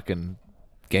the fucking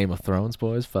Game of Thrones,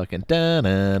 boys? Fucking.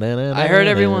 I heard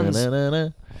everyone's.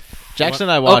 Jackson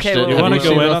and I watched Okay, it. you Have wanna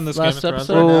seen go in the on this Game of last Thrones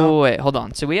episode? right now? Oh, wait, hold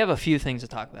on. So we have a few things to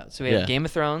talk about. So we have Yeah. Game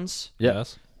of Thrones. Yeah.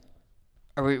 Yes.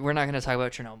 We're not going to talk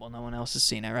about Chernobyl. No one else has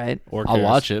seen it, right? Or I'll cares.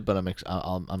 watch it, but I'm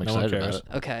one excited cares. about it.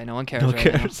 Okay, no one cares. No one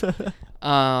right cares. Now.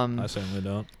 I certainly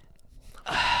don't.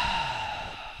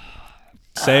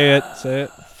 Say it.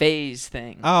 Phase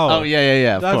thing. Oh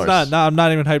yeah. Of That's course. not. No, I'm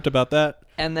not even hyped about that.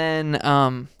 And then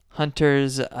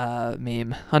Hunter's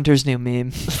meme. Hunter's new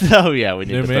meme. Oh yeah, we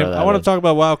need New to meme. throw that I want in. to talk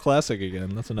about WoW Classic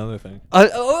again. That's another thing.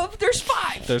 There's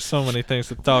 5. There's so many things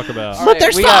to talk about. All right,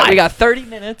 there's we 5. got 30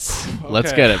 minutes. Let's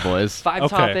Okay. get it, boys. 5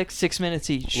 Okay. topics, 6 minutes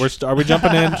each. Are we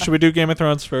jumping in? Should we do Game of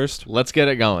Thrones first? Let's get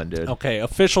it going, dude. Okay,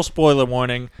 official spoiler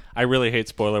warning. I really hate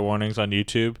spoiler warnings on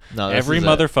YouTube. No, this Every is it.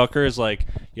 motherfucker is like,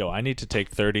 yo, I need to take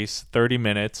 30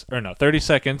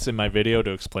 seconds in my video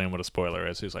to explain what a spoiler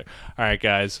is. He's like, all right,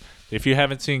 guys, if you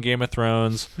haven't seen Game of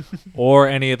Thrones or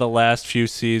any of the last few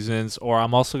seasons, or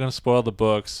I'm also going to spoil the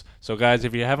books. So, guys,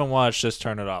 if you haven't watched, just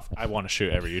turn it off. I want to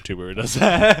shoot every YouTuber who does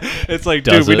that. It's like,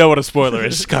 Does dude, we it? know what a spoiler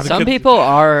is. Some people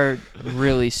are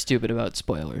really stupid about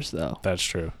spoilers, though. That's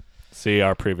true. See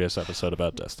our previous episode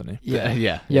about Destiny.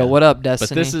 Yeah. Yo, what up, But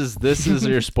Destiny? this is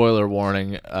your spoiler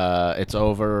warning. It's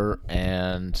over,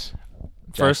 and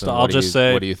First, Jackson, I'll just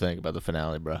say- what do you think about the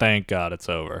finale, bro? Thank God it's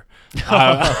over.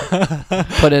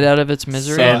 Put it out of its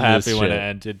misery. So End happy this when it shit.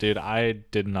 ended, dude. I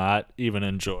did not even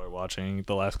enjoy watching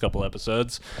the last couple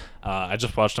episodes. I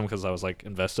just watched them because I was like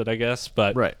invested, I guess.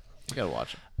 But Right, you gotta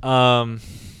watch it.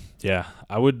 yeah,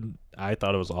 I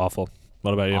thought it was awful.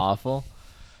 What about you? Awful.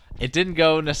 It didn't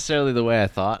go necessarily the way I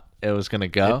thought it was gonna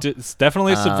go. It's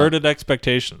definitely subverted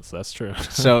expectations. That's true.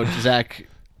 So Zach,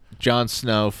 Jon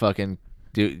Snow fucking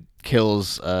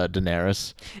kills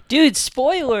Daenerys. Dude,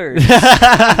 spoilers!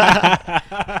 I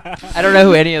don't know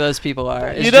who any of those people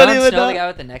are. Is You don't Jon even Snow know? the guy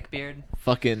with the neck beard?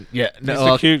 Fucking yeah, no, He's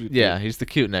the cute yeah, he's the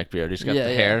cute neckbeard. He's got Yeah, the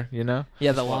yeah. hair, you know.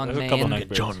 Yeah, the long There's a couple mane.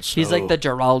 neckbeards. He's like the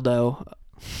Geraldo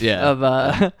Yeah,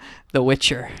 of The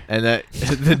Witcher. and that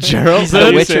the Gerald. He's the How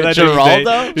do you Witcher. say that dude's name?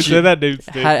 Geraldo. You say that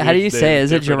dude's name. How do you say it?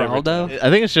 Is it different every Geraldo? time. I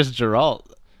think it's just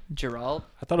Gerald. Gerald?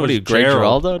 I thought it What are was you, Greg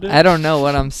Gerald. Geraldo, dude? I don't know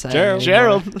what I'm saying. Gerald.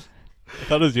 anymore. Gerald. I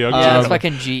thought it was young. Yeah, it's Gerald.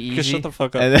 fucking G Just Easy. shut the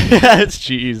fuck up. And then, it's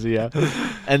G-Eazy, yeah.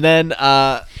 And then,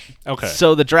 Okay.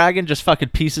 so the dragon just fucking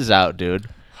pieces out, dude.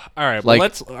 All right, Like-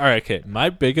 all right, okay. My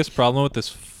biggest problem with this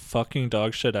fucking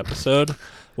dog shit episode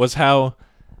was how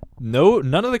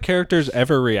none of the characters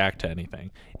ever react to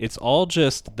anything. It's all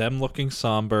just them looking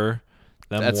somber,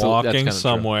 them That's walking kinda true.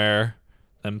 somewhere.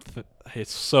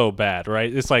 It's so bad,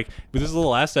 right? It's like this is the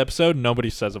last episode. Nobody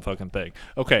says a fucking thing.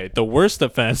 Okay, the worst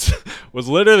offense was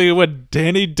literally when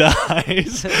Dany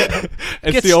dies.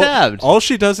 Gets stabbed. All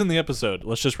she does in the episode.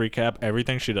 Let's just recap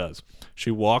everything she does.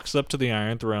 She walks up to the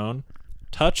Iron Throne,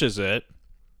 touches it,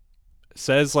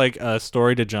 says like a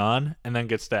story to Jon, and then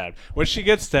gets stabbed. When she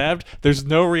gets stabbed, there's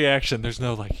no reaction. There's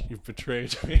no like, you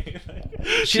betrayed me.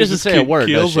 She doesn't just say a word, does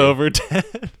Keels she? over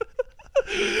dead.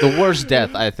 The worst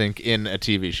death, I think, in a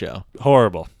TV show.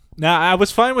 Horrible. Now, I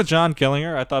was fine with Jon killing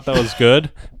her. I thought that was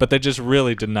good, but they just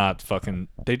really did not fucking...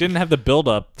 They didn't have the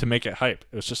build-up to make it hype.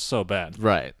 It was just so bad.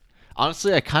 Right.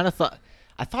 Honestly, I kind of thought...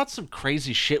 I thought some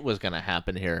crazy shit was going to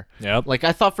happen here. Yep. Like,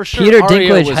 I thought for sure Peter Arya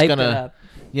Dinklage was hyped going it to, up.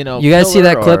 you know... You guys kill see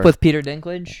that her clip or- with Peter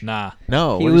Dinklage? Nah.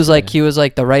 No. He what was did he say?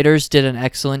 like, the writers did an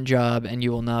excellent job, and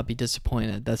you will not be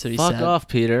disappointed. That's what he Fuck said. off,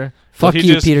 Peter. Fuck He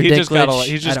you, just- Peter he Dinklage. just got a,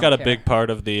 he I just don't got a care. big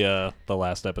part of the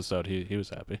last episode. He was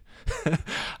happy.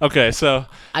 Okay, so...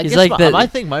 I He's guess like my, the- I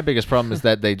think my biggest problem is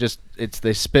that they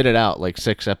spit it out like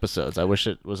 6 episodes. I wish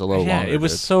it was a little Yeah, longer. it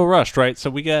was dude. so rushed, right? So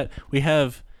we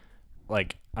have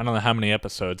like I don't know how many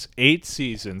episodes, 8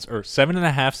 seasons or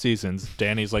 7.5 seasons.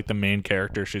 Dany's like the main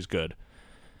character. She's good.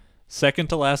 Second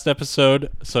to last episode,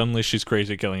 suddenly she's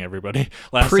crazy, killing everybody.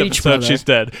 Last Preach, episode, brother. she's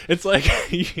dead. It's like,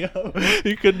 yo,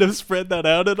 you couldn't have spread that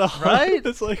out at all. Right?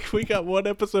 It's like we got one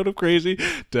episode of crazy,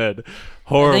 dead, I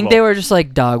horrible. think they were just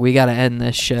like, dog, we got to end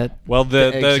this shit. Well,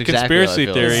 the That's exactly conspiracy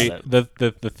how I feel theory, about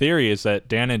the theory is that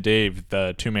Dan and Dave,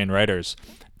 the two main writers,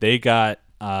 they got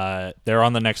they're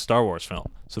on the next Star Wars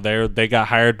film, so they got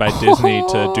hired by Disney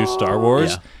to do Star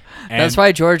Wars. Yeah. And, That's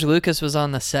why George Lucas was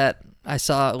on the set. I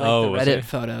saw like Oh, the was Reddit he?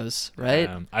 photos, right?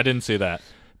 I didn't see that,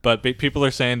 but people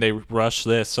are saying they rushed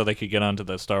this so they could get onto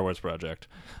the Star Wars project.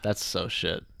 That's so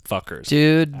shit. fuckers.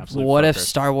 Dude, Absolute what if fuckers.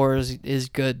 Star Wars is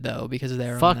good though because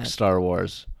they're on Fuck that? Star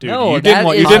Wars. Dude, No, you that didn't,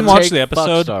 is you didn't hot watch take. the Fuck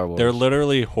episode. Star Wars. They're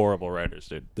literally horrible writers,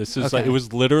 dude. This is like Okay. it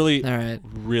was literally All right.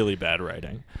 really bad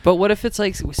writing. But what if it's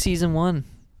like season 1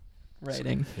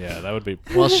 writing? Yeah, that would be.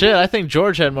 Well, shit. I think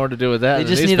George had more to do with that. They than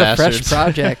just these need bastards. a fresh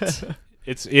project.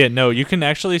 It's no. You can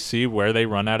actually see where they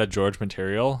run out of George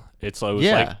material. It was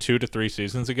Yeah. like 2 to 3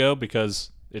 seasons ago because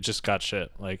it just got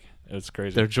shit. Like it's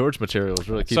crazy. Their George material was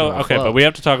really keeping So them okay, afloat. but we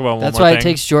have to talk about one That's more why thing. it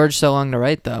takes George so long to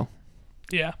write though.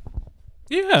 Yeah.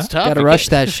 Yeah. It's tough. Gotta You rush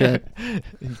can't- that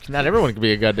shit. Not everyone can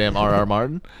be a goddamn R.R.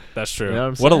 Martin. That's true. You know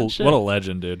what I'm what saying? a Shit. what a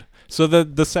legend, dude. So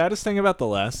the saddest thing about the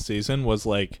last season was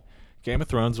like Game of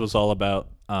Thrones was all about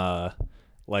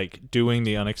like doing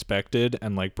the unexpected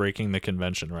and like breaking the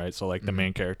convention, right? So like the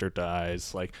main character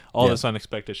dies, like all Yeah. this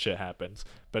unexpected shit happens.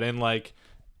 But in like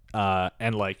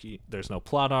and like there's no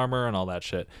plot armor and all that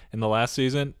shit. In the last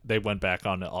season, they went back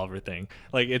on everything.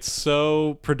 Like it's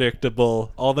so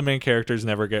predictable. All the main characters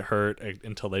never get hurt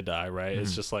until they die, right?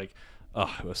 It's just like,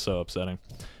 oh, it was so upsetting.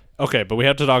 Okay, but we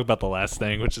have to talk about the last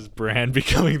thing, which is Bran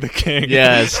becoming the king.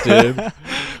 Yes, dude.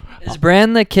 Is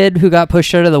Bran the kid who got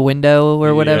pushed out of the window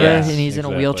or whatever, Yes, and he's in a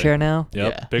exactly. wheelchair now?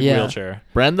 Yep, Yeah. big Yeah. wheelchair.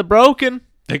 Bran the Broken.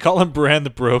 They call him Bran the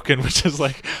Broken, which is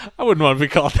like, I wouldn't want to be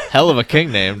called that. Hell of a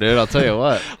king name, dude. I'll tell you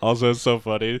what. Also, it's so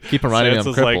funny. Keep reminding me I'm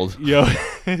Sansa's crippled. Like, yo,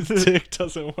 his dick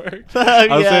doesn't work. I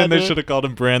was Yeah, saying they dude. should have called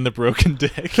him Bran the Broken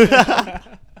Dick.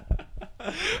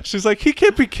 She's like, he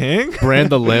can't be king. Bran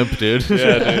the Limp, dude.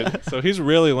 Yeah, dude. So he's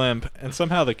really limp and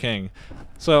somehow the king.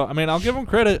 So, I mean, I'll give him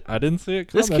credit. I didn't see it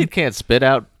coming. This kid can't spit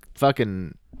out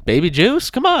fucking baby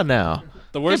juice. Come on now.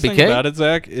 The worst Can't be thing king. about it,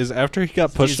 Zach, is after he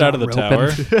got pushed He's out of the roping.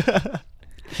 tower,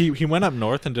 he went up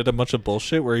north and did a bunch of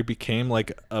bullshit where he became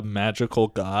like a magical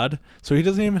god. So he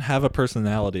doesn't even have a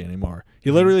personality anymore. He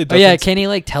literally Oh doesn't. yeah, can he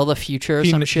like tell the future or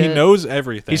some he shit? knows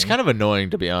everything. He's kind of annoying,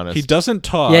 to be honest. He doesn't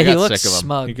talk. Yeah, he got looks sick of him.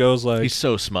 smug. He goes like, He's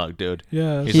so smug, dude.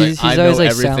 yeah. He's, He's like, I know always, like,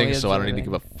 everything, silently so I don't need to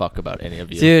give observing. a fuck about any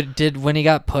of you. Dude, did when he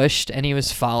got pushed and he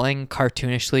was falling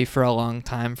cartoonishly for a long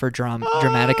time for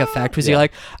dramatic effect, was he Yeah.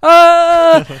 like,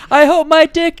 I hope my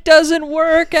dick doesn't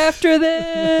work after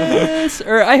this,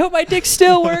 or I hope my dick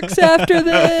still works after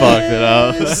this.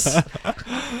 Fucked it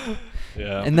up.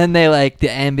 Yeah. And then the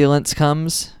ambulance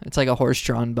comes. It's like a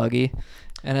horse-drawn buggy,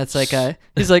 and it's like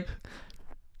he's like,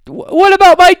 what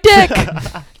about my dick?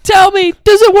 Tell me,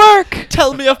 does it work?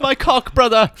 Tell me of my cock,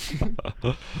 brother.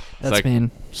 That's like,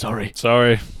 mean. Sorry.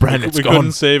 Sorry, Bran, we it's couldn't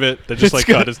gone. save it. They just It's like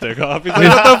gone. cut his dick off. He's like,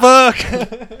 what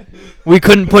the fuck? We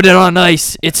couldn't put it on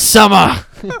ice. It's summer.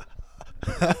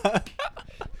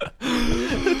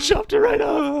 Chopped it right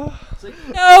off.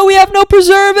 No, we have no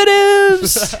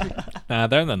preservatives. Nah,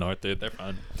 they're in the north, dude. They're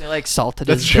fine. They like salted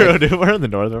That's his true, dick. dude. We're in the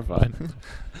north. We're fine.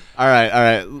 All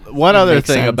right. One other makes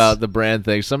thing sense. about the Bran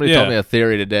thing. Somebody Yeah. told me a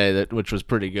theory today which was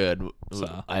pretty good.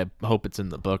 So? I hope it's in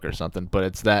the book or something. But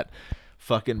it's that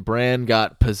fucking Bran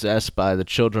got possessed by the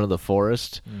Children of the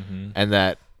Forest, and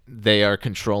that they are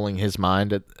controlling his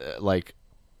mind, at, like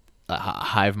a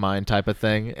hive mind type of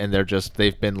thing. And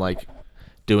they've been like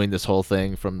doing this whole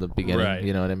thing from the beginning. Right.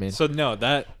 You know what I mean? So no,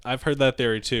 that I've heard that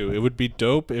theory too. It would be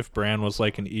dope if Bran was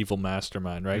like an evil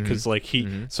mastermind, right? Because like he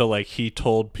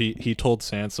told he told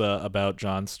Sansa about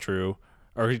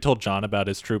he told Jon about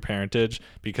his true parentage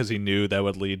because he knew that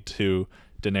would lead to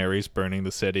Daenerys burning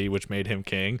the city, which made him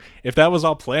king. If that was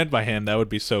all planned by him, that would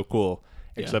be so cool.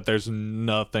 Yeah. Except there's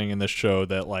nothing in the show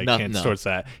that like No, hints no. towards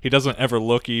that. He doesn't ever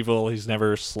look evil. He's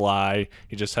never sly.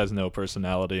 He just has no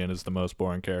personality and is the most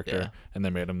boring character. Yeah. And they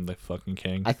made him the fucking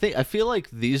king. I feel like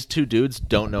these two dudes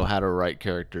don't know how to write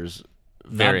characters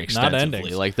very Not extensively.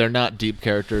 endings. Like they're not deep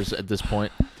characters at this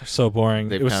point. They're so boring.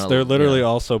 They've kinda- They're literally yeah.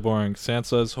 all so boring.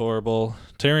 Sansa's horrible.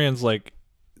 Tyrion's like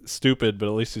stupid, but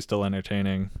at least he's still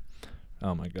entertaining.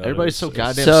 Oh my god. Everybody's so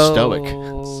goddamn So, stoic.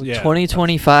 Yeah.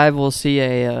 2025, we'll see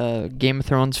a Game of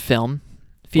Thrones film,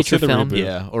 feature the film. reboot.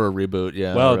 Yeah, or a reboot.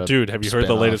 Yeah. or Well, a dude, have you heard the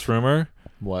spin-off. latest rumor?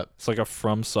 What? It's like a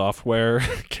From Software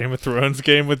Game of Thrones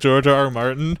game with George R.R.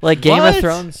 Martin. Like Game What? of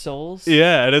Thrones Souls.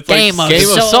 Yeah, and it's Game like of Game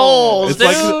of Souls, it's dude.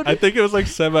 like I think it was like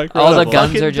semi. All the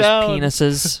guns Fucking are just down.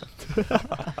 penises.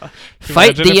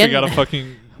 Fight Imagine if the we got a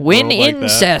fucking Win world like that.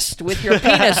 incest with your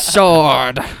penis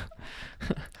sword.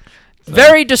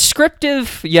 Very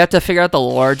descriptive. You have to figure out the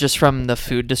lore just from the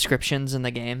food descriptions in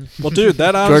the game. Well, dude,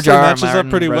 that George honestly R.R. matches up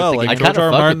Martin pretty wrote well. the Like game. I George kinda R.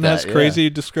 R. fuck with Martin that, has yeah. crazy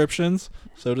descriptions.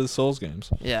 So do the Souls games.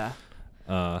 Yeah,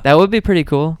 That that would be pretty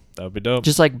cool. would be dope.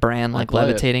 Just like Bran, like play it.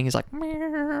 levitating. He's like,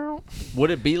 meow.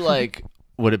 Would it be like?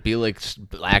 would it be like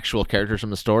actual characters from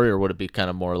the story, or would it be kind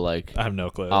of more like I have no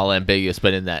clue. all ambiguous,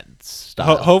 but in that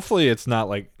style? Hopefully, it's not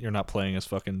like you're not playing as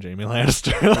fucking Jamie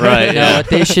Lannister. Right, No, yeah. what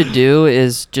they should do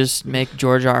is just make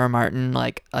George R. R. Martin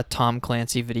like a Tom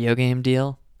Clancy video game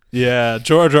deal. Yeah,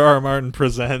 George R. R. Martin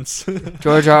presents.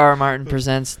 George R. R. Martin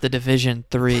presents The Division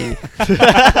 3.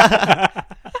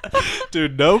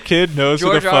 Dude, no kid knows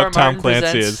George who the R. R. fuck Tom Martin Clancy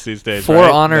presents is these days. For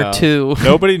right? Honor No. 2.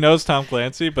 Nobody knows Tom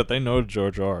Clancy, but they know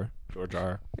George R.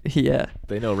 Yeah.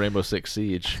 They know Rainbow Six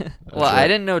Siege. Well, I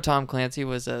didn't know Tom Clancy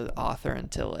was an author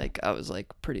until like I was like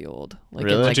pretty old. Like,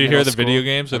 Really? in, like, Did you hear middle the video school.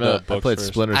 games I, or mean, the I books played first?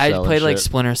 Splinter I Cell. played and like shit.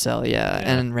 Splinter Cell, yeah,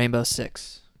 Yeah. and Rainbow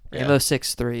Six. Yeah. Rainbow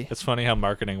Six 3. It's funny how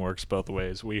marketing works both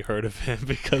ways. We heard of him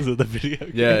because of the video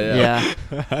game. Yeah.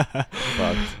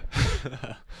 Fucked.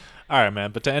 All right,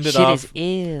 man. But to end it Shit off, is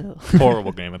ill.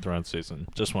 horrible Game of Thrones season.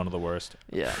 Just one of the worst.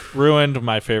 Yeah. Ruined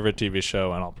my favorite TV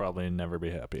show, and I'll probably never be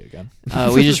happy again.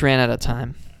 We just ran out of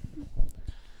time.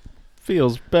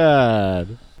 Feels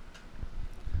bad.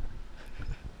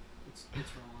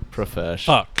 Profesh.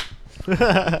 Fuck.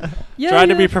 Yeah. Tried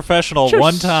to be professional Just-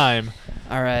 one time.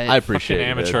 All right. I appreciate Fucking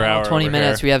it. amateur hour. 20 over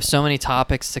minutes. here. We have so many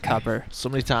topics to cover. So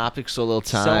many topics, so little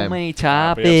time. So many We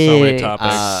topics. have so many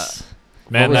topics.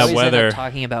 What Man, was- that We always end up weather.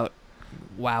 talking about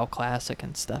WoW Classic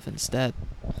and stuff instead.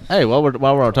 Hey, while we're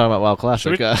talking about WoW Should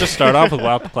Classic, we just start off with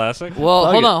WoW Classic? Well,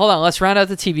 Plug hold it. on. Let's round out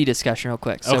the TV discussion real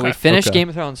quick. So we Okay. finished Okay. Game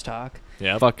of Thrones talk.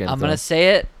 Yeah. fucking. I'm gonna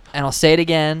say it, and I'll say it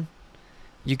again.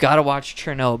 You gotta watch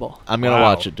Chernobyl. I'm gonna Wow.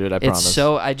 watch it, dude. I It's promise.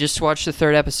 so. I just watched the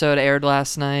 3rd episode. Aired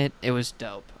last night. It was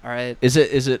dope. All right. Is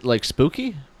it like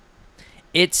spooky,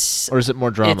 It's or is it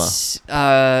more drama, It's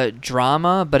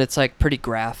drama, but it's like pretty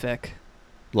graphic.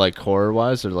 like horror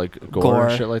wise, or like gore, Gore.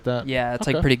 and shit like that? Yeah, it's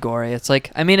Okay. like pretty gory. It's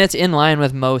like, I mean, it's in line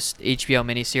with most HBO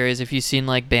miniseries. If you've seen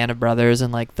like Band of Brothers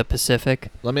and like The Pacific.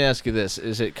 Let me ask you this: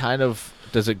 Is it kind of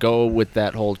does it go with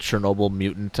that whole Chernobyl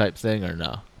mutant type thing, or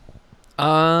no?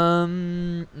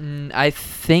 I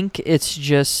think it's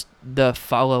just the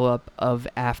follow up of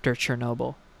after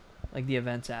Chernobyl, like the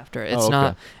events after. It's okay.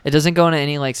 not. It doesn't go into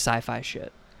any like sci-fi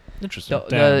shit. Interesting.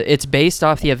 Damn. It's based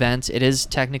off the events. It is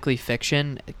technically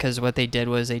fiction because what they did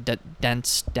was they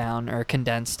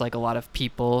condensed like a lot of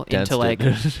people Densed into it. like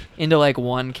into like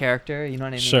one character. You know what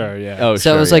I mean? Sure, yeah. Oh,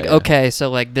 So sure, it was yeah, like, yeah. okay, so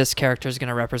like this character is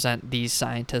gonna represent these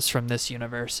scientists from this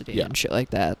university Yeah. and shit like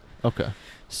that. Okay.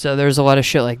 So there's a lot of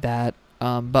shit like that.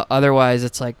 But otherwise,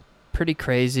 it's like pretty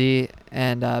crazy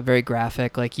and very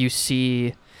graphic. Like you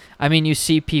see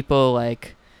people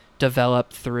like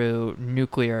develop through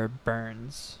nuclear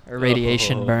burns or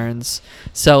radiation Oh. burns.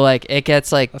 So like it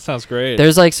gets like That sounds great.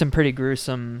 there's like some pretty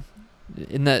gruesome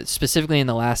specifically in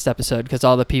the last episode, because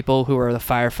all the people who were the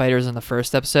firefighters in the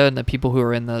first episode and the people who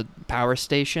were in the power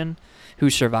station who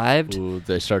survived, Ooh,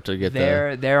 they start to get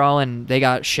they're all in. They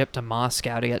got shipped to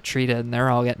Moscow to get treated, and they're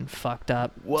all getting fucked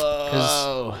up.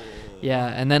 Whoa. Yeah,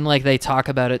 and then like they talk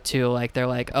about it too. Like they're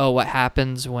like, oh, what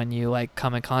happens when you like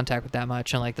come in contact with that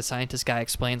much? And like the scientist guy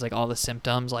explains like all the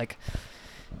symptoms, like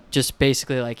just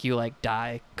basically like you like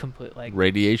die complete, like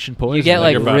Radiation poison. you get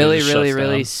like, like your body really just really shuts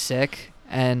really down. sick,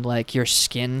 and like your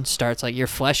skin starts like your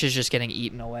flesh is just getting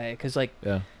eaten away because like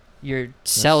Yeah. your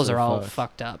cells so are all fucked.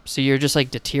 fucked up, so you're just like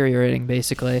deteriorating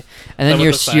basically, and Is then that what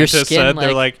your the your scientists skin said?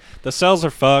 They're like, the cells are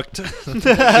fucked. Dude,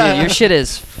 your shit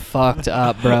is fucked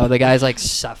up, bro. The guy's like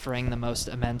suffering the most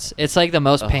immense. It's like the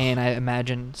most pain I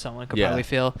imagine someone could Yeah. probably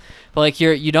feel. But like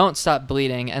you don't stop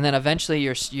bleeding, and then eventually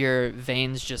your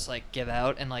veins just like give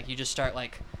out, and like you just start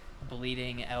like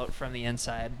bleeding out from the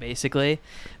inside, basically.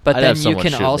 But I'd then have you someone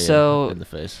can shoot me also in the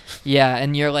face. yeah,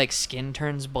 and your like skin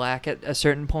turns black at a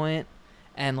certain point,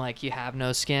 and like you have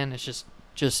no skin. It's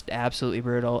just absolutely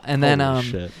brutal. And then Holy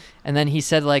shit. and then he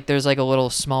said like there's like a little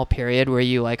small period where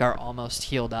you like are almost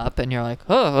healed up, and you're like,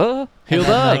 oh, Healed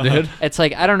and then, up, like, dude. It's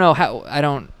like I don't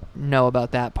know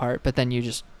about that part, but then you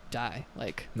just die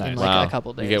like in like Wow. a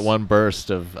couple days. You get one burst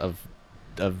of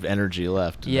energy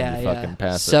left. And Yeah, then you yeah. fucking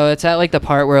pass So it's at like the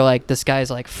part where like this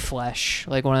guy's like flesh,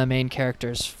 like one of the main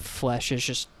characters' flesh is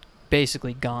just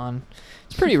basically gone.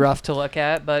 It's pretty rough to look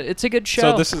at, but it's a good show.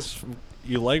 So this is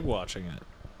you like watching it?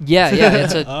 yeah,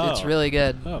 it's Oh. it's really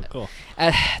good. Oh, cool.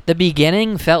 The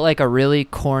beginning felt like a really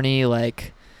corny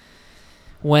like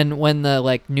when the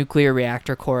like nuclear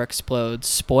reactor core explodes.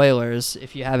 Spoilers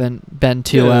if you haven't been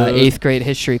to Dude. 8th grade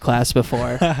history class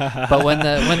before. But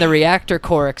when the reactor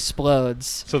core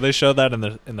explodes, So they showed that in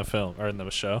the film or in the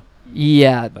show.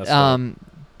 yeah, That's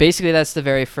basically that's the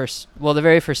very first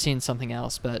scene's something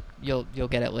else, but you'll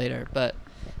get it later. But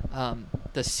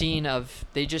the scene of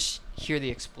they just hear the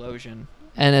explosion,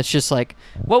 and it's just like,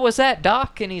 what was that,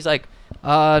 Doc? And he's like,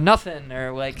 Nothing,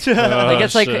 or like Oh, like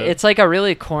shit. it's like a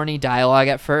really corny dialogue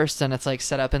at first, and it's like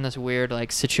set up in this weird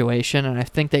like situation, and I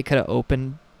think they could have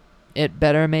opened it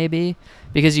better maybe,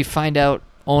 because you find out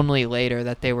only later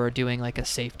that they were doing like a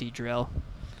safety drill.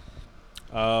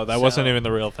 Oh, that wasn't So- even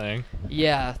the real thing.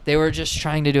 Yeah, they were just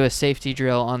trying to do a safety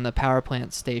drill on the power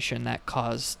plant station that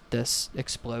caused this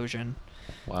explosion.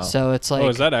 Wow. So it's like Oh,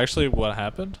 is that actually what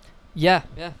happened? yeah.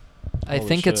 I Holy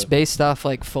think it's shit. based off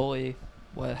like fully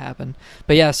what happened.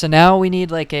 But yeah, so now we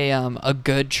need like a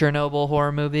good Chernobyl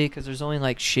horror movie, because there's only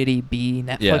like shitty B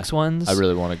Netflix ones. I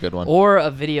really want a good one. Or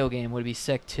a video game would be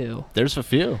sick too. There's a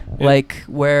few. Yeah. Like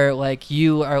where like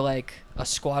you are like a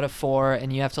squad of 4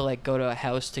 and you have to like go to a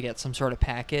house to get some sort of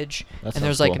package, That and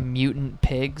there's sounds like cool. mutant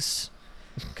pigs.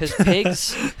 Because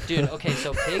pigs, dude, okay,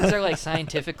 so pigs are like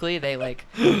scientifically,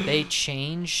 they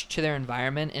change to their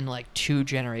environment in like 2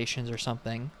 generations or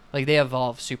something. Like they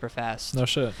evolve super fast. No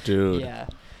shit. Dude. Yeah.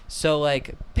 So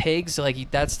like pigs, like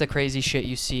that's the crazy shit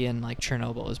you see in like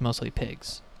Chernobyl is mostly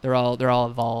pigs. They're all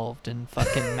evolved and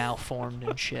fucking malformed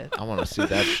and shit. I want to see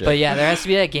that shit. But yeah, there has to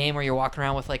be that game where you're walking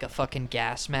around with like a fucking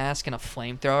gas mask and a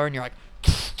flamethrower, and you're like,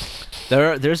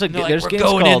 There's a and they're like, there's we're games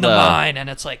going called in the mine, and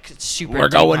it's like it's super. We're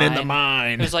deep going in the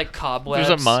mine. There's like cobwebs.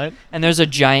 There's a mine. And there's a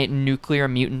giant nuclear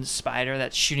mutant spider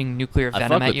that's shooting nuclear I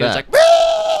venom fuck at with you. It's that.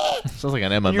 like, Sounds like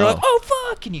an MMO. and you're like, oh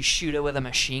fuck, and you shoot it with a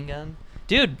machine gun,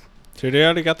 dude. Dude, you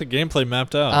already got the gameplay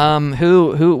mapped out.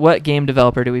 What game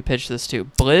developer do we pitch this to?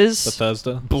 Blizz?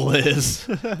 Bethesda.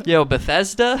 Blizz. Yo,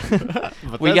 Bethesda? We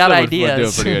Bethesda got would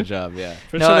ideas. do a pretty good job. Yeah.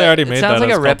 Pretty sure they already it made sounds that.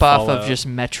 like a It's called ripoff of Fallout. just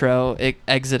Metro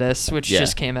Exodus, which Yeah.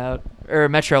 just came out, or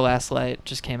Metro Last Light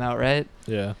just came out, right?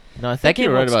 Yeah. No, I That think you're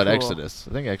game right looks about cool. Exodus.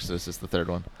 I think Exodus is the third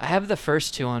one. I have the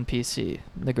first 2 on PC.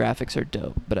 The graphics are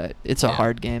dope, but it's a Yeah.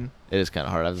 hard game. It is kind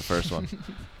of hard. I have the first one.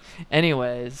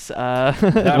 Anyways, That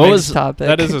What makes- was- topic?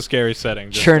 That is a scary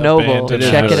setting. Just Chernobyl. abandoned- It is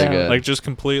Check really it out. good. Like just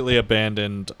completely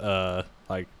abandoned.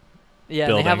 Like Yeah,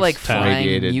 they have buildings, like town. flying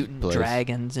Radiated mutant place.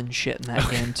 dragons and shit in that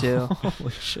game too.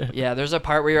 Holy shit. Yeah, there's a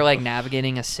part where you're like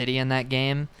navigating a city in that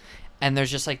game, and there's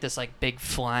just like this like big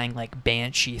flying like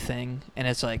banshee thing, and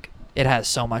it's like it has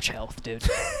so much health, dude.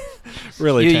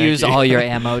 really. You tanky. use all your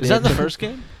ammo, dude. Is that the first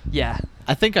game? Yeah,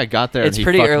 I think I got there it's and he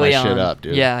pretty fucked early my on. shit up,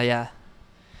 dude. Yeah.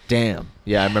 Damn.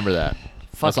 Yeah, I remember that.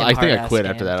 Fucking I think I hard-ass quit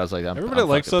game. after that. I was like, Everybody I'm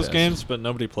likes fucking those pissed. games, but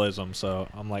nobody plays them. So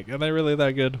I'm like, are they really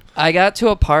that good? I got to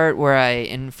a part where I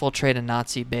infiltrate a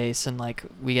Nazi base and like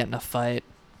we get in a fight.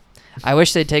 I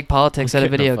wish they'd take politics out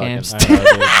of Get in a video fucking- games.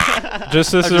 I know, dude.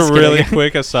 Just this I'm is just a really kidding.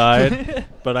 quick aside,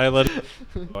 but I let.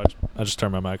 I just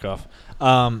turned my mic off.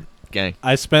 Gang.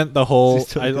 I spent the whole. He's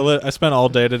still I spent all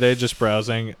day today just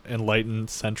browsing Enlightened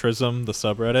Centrism, the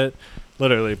subreddit.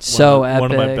 Literally, So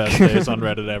one of my epic. best days on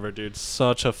Reddit ever, dude.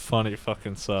 Such a funny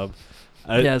fucking sub.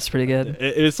 Yeah, it's pretty good.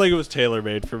 It's like it was tailor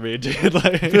made for me, dude.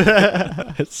 Like,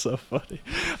 it's so funny.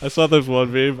 I saw this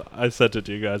one meme. I sent it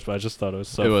to you guys, but I just thought it was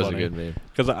so it was funny. a good meme.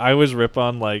 Because I always rip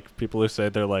on like people who say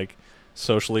they're like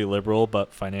socially liberal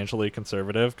but financially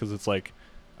conservative. Because it's like,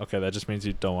 okay, that just means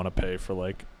you don't want to pay for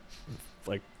like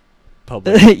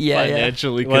public yeah.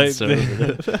 Financially Like-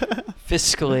 conservative.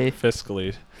 Fiscally.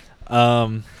 fiscally.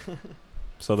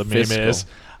 So the meme Fiscal. is,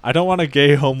 I don't want a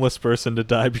gay homeless person to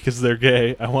die because they're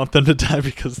gay. I want them to die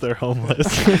because they're homeless.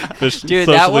 Dude,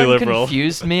 that one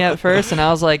confused me at first, and I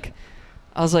was like,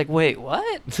 wait,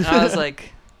 what? And I was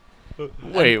like,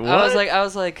 Wait, what? I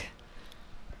was like,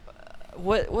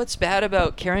 what's bad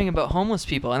about caring about homeless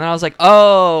people? And then I was like,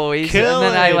 oh, and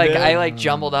then I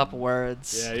jumbled up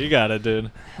words, Yeah, you got it,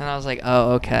 dude. and I was like,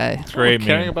 oh, okay. It's great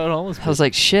caring meme. about homeless I was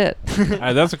like, shit. All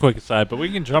right, that's a quick aside, but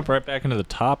we can jump right back into the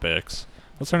topics.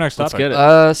 What's our next Let's topic?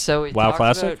 get it. So we WoW talked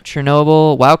Classic? about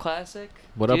Chernobyl, WoW Classic.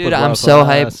 What up Dude, with I'm WoW so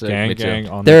Classic? hyped. Me too. Gang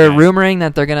on They're the gang. rumoring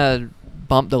that they're gonna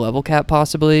bump the level cap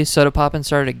possibly. Soda Poppin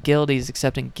started a guild. He's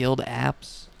accepting guild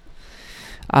apps.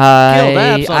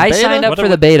 apps on I beta? signed up What for am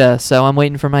the I- beta, so I'm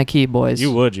waiting for my key, boys.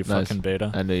 You would, you Nice. fucking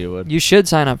beta. I knew you would. You should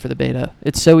sign up for the beta.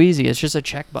 It's so easy. It's just a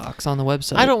checkbox on the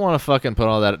website. I don't want to fucking put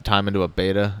all that time into a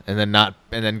beta and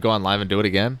then go on live and do it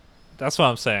again. That's what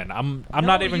I'm saying. I'm No,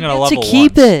 not even you gonna get level to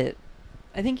keep once. it.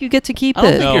 I think you get to keep I don't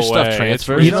it. think No your stuff way.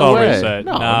 transfers. It's No all way. reset.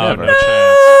 No, no never. chance.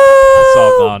 It's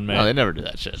all gone, mate. No, they never do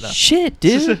that shit. No. Shit,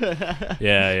 dude.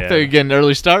 Yeah. So you're getting an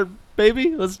early start,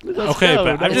 baby. Let's Okay, go.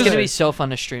 but I'm It's just- gonna be so fun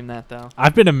to stream that though.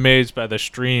 I've been amazed by the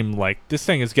stream. Like, this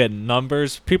thing is getting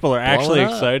numbers. People are actually Blowing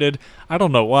up. excited. I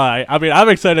don't know why. I mean, I'm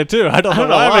excited too. I don't know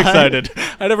why I'm excited.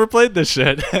 I never played this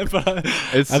shit. But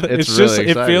It's it's really just, it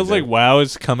exciting, feels dude. like WoW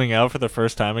is coming out for the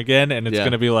first time again, and it's Yeah.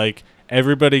 going to be like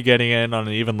everybody getting in on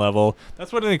an even level.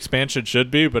 That's what an expansion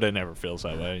should be, but it never feels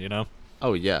that way, you know?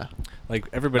 Oh yeah. Like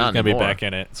everybody's Not gonna be anymore. back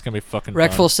in it. It's gonna be fucking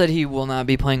Reckful fun. said he will not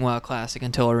be playing WoW Classic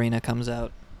until Arena comes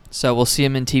out. So we'll see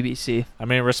him in TBC. I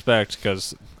mean, respect,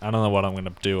 because I don't know what I'm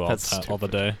gonna do all That's the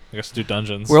day. I guess do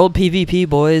dungeons. World PvP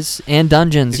boys and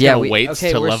dungeons. He's yeah, gonna wait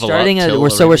okay, to we're level starting up a till we're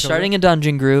Arena we're comes starting out? a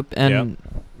dungeon group and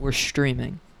we're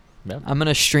streaming. Yep. I'm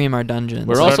gonna stream our dungeons.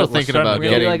 We're Started- also we're thinking starting about to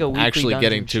really getting like a weekly actually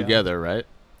getting dungeon show. together, right?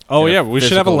 Oh in a yeah, we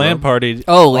should have a physical LAN room. party.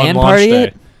 Oh, on LAN launch party day.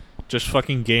 it? Just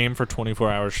fucking game for 24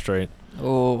 hours straight.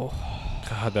 Oh,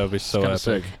 God, that would be so kinda epic.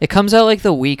 sick. it comes out like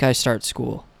the week I start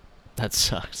school. That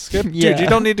sucks. Dude, Yeah. you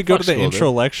don't need to go Fuck to the school, intro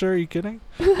dude. lecture. Are you kidding?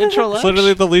 Intro It's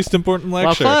literally the least important Well,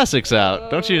 lecture. classics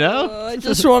out, don't you know? I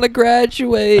just want to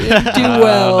graduate and do No,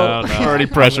 well. no, no. Already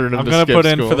pressuring him I'm to gonna skip put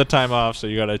in school. for the time off, so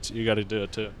you gotta do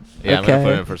it too. Yeah, I'm gonna put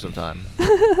Okay. in for some time.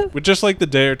 With just like the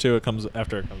day or two it comes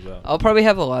after it comes out. I'll probably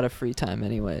have a lot of free time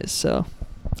anyways. So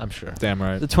I'm sure. Damn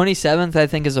right. the 27th I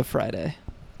think is a Friday.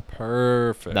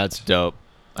 Perfect. That's dope.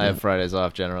 I have Yeah. Fridays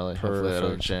off generally. Hopefully that doesn't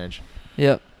Perfect. change.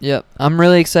 Yep. I'm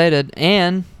really excited.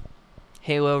 And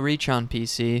Halo Reach on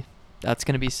PC. That's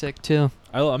gonna be sick too.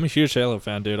 I'm a huge Halo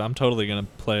fan, dude. I'm totally gonna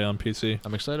play on PC.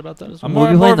 I'm excited about that as I'm well.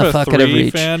 We'll more, be more playing of the a fuck out of 3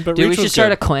 Reach. fan, but Dude, Reach we should was start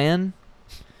good. a clan.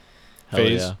 Hell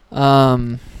phase. yeah.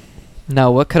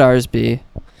 No, what could ours be?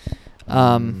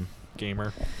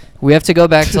 Gamer. We have to go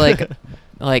back to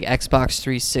like Xbox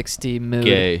 360 mood.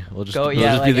 Gay. We'll just, Go we'll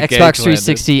yeah, just be like the gay Xbox clan, dude.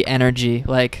 360 energy.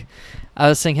 Like I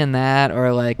was thinking that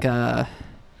or like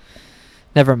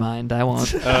never mind. I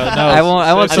won't. No, I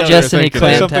won't say something- suggest any thinking.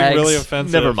 clan say something tags. really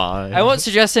offensive. Never mind. I won't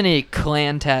suggest any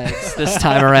clan tags this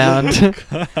time around.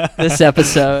 This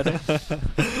episode.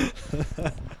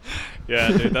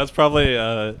 Yeah, dude, that's probably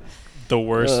the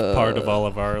worst part of all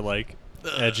of our like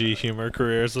edgy humor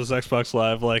careers was Xbox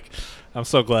Live. Like, I'm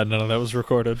so glad none of that was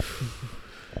recorded.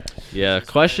 Yeah,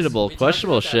 questionable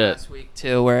shit. Last week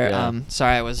too, where Yeah.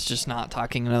 sorry, I was just not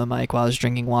talking into the mic while I was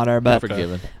drinking water, but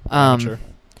Forgiven. Amateur.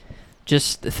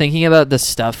 just thinking about the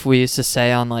stuff we used to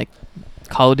say on like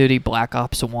Call of Duty Black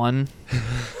Ops 1.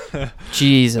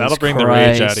 Jesus That'll bring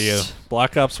Christ. the rage out of you.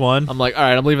 Black Ops 1. I'm like, all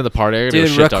right, I'm leaving the party. I gotta go Dude,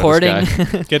 shit talk recording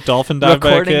this guy. Get dolphin dive by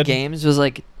a recording kid. games was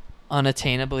like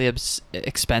unattainably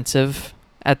expensive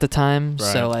at the time,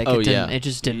 so Right. like Oh it yeah. didn't, it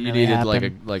just didn't You really needed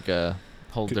happen. like a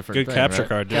whole Good- different good thing, capture right?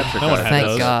 card, dude. Capture No one card. had Thank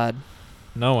those. God.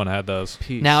 No one had those.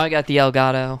 Peace. Now I got the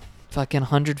Elgato. Fucking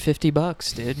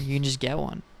 $150, dude. You can just get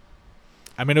one.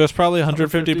 I mean, it was probably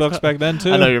 150 bucks back then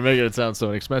too. I know you're making it sound so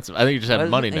inexpensive. I think you just have Was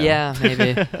money it? now. Yeah,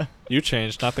 maybe. You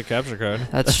changed, not the capture card.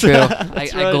 That's true.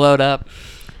 That's I right. glowed up.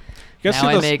 You guys Now see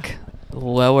I those- make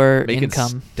lower Making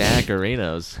income. stack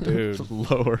arenas, Dude.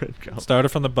 lower income. Started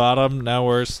from the bottom. Now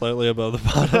we're slightly above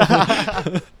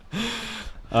the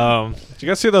bottom. Did you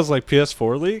guys see those like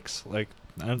PS4 leaks? Like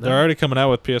they're already coming out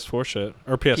with PS4 shit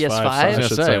or PS5. PS5? I I was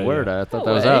should gonna say, yeah. word. I thought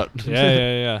No that was way. out.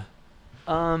 Yeah.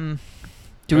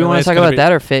 Do we Apparently want to it's talk gonna about be-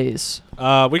 that or phase?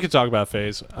 We could talk about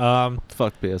FaZe.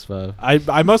 Fuck PS5.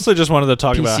 I mostly just wanted to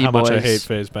talk about PC how much I boys. hate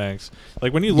FaZe Banks.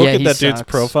 Like when you look Yeah, at he that dude's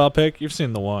sucks. profile pic, you've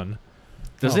seen the one.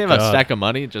 Doesn't Oh, he have a God. stack of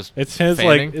money? Just It's his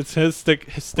fanning? like it's his sticking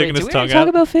Wait, his did we tongue already talk out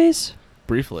about phase?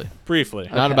 briefly. briefly.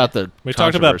 Okay. Not about the. We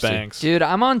talked about controversy. Banks. Dude,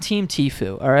 I'm on Team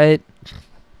Tifu, all right?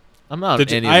 I'm not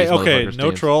Did any you, of these okay, motherfuckers' no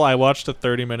teams. troll. I watched a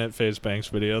 30-minute FaZe Banks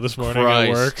video this morning Christ.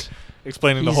 at work,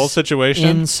 explaining the He's whole situation.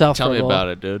 Insufferable. Tell me about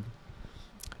it, dude.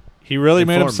 He really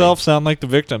made Inform himself me. sound like the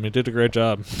victim. He did a great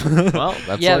job. Well,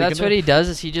 that's Yeah, all you that's can what do. he does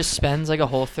is he just spends like a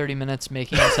whole 30 minutes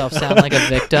making himself sound like a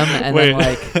victim and Wait. then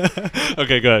like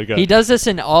Okay, go ahead. he does this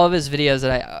in all of his videos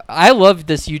that I love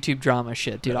this YouTube drama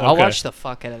shit, dude. I'll Okay. watch the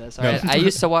fuck out of this. All right? Yeah. I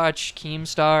used to watch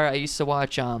Keemstar. I used to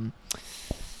watch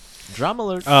Drama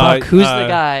alert. fuck, who's the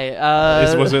guy?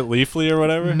 Was it Leafly or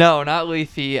whatever? No, not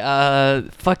Leafy.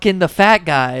 Fucking the fat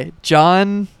guy,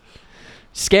 John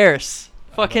Scarce.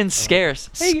 Fucking Scarce.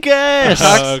 Hey, Scarce.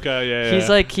 talks- Okay, yeah. He's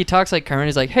like he talks like Kermit.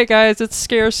 He's like, "Hey guys, it's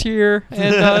Scarce here,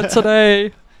 and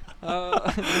today."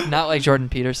 Not like Jordan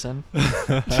Peterson.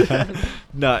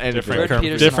 No, and Different Jordan Kermit-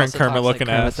 Peterson different also Kermit talks looking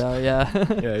like Kermit, ass. though, yeah.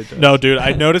 Yeah, he does. No, dude,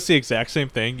 I noticed the exact same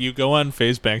thing. You go on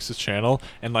FaZe Banks' channel,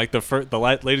 and like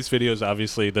the latest video is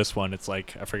obviously this one. It's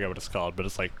like I forget what it's called, but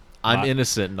it's like I'm my-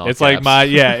 innocent. In all it's like caps. my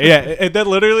yeah. And then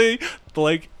literally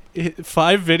like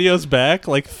 5 videos back,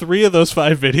 like 3 of those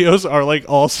 5 videos are like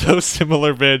also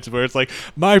similar vids where it's like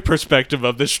my perspective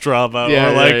of this drama,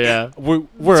 Yeah, or like yeah. we're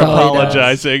That's all he does.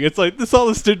 apologizing. It's like this all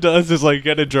this dude does is like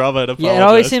get a drama and apologize. Yeah, it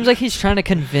always seems like he's trying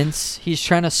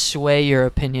to sway your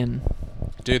opinion.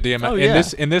 Dude, the amount Oh, yeah.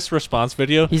 in this response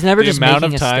video, He's never the just amount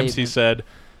making of a times he statement.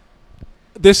 said,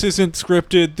 this isn't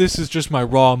scripted. This is just my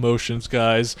raw emotions,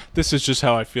 guys. This is just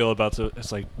how I feel about it.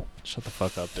 It's like, shut the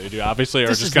fuck up, dude. You obviously are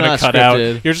This just is gonna not cut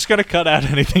scripted. out. You're just gonna cut out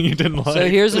anything you didn't like. So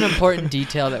here's an important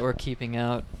detail that we're keeping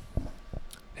out.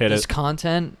 Hit This it.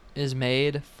 content is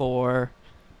made for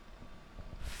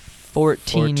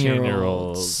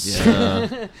 14-year-olds. 14-year-olds.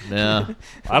 Yeah. Yeah.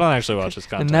 I don't actually watch this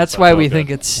content. And that's so I why feel we good. think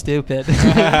it's stupid.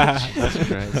 Jesus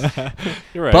Christ.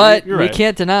 You're right. But you're we right.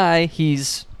 can't deny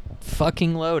he's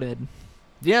fucking loaded.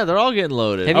 Yeah, they're all getting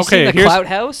loaded. Have you Okay, seen the here's- Clout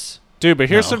House? Dude, but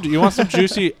here's No. some. You want some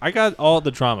juicy? I got all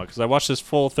the drama because I watched this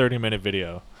full 30-minute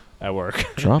video at work.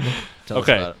 Drama. Tell us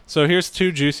Okay, about it. so here's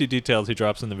 2 juicy details he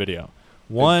drops in the video.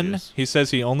 One, juice. he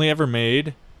says he only ever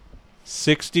made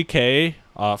 $60K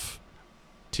off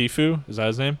Tfue. Is that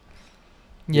his name?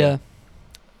 Yeah.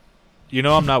 You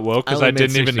know I'm not woke because I I, only made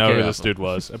didn't even know 60K who off this him. dude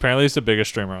was. Apparently he's the biggest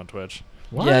streamer on Twitch.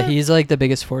 What? Yeah, he's like the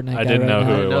biggest Fortnite guy I didn't right know now.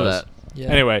 who I it didn't know was. that. Yeah.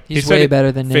 Anyway, he he's said way it-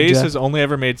 better than FaZe Ninja. has only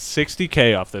ever made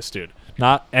 $60K off this dude.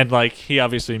 Not and like he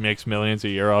obviously makes millions a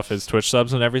year off his Twitch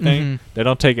subs and everything. Mhm. They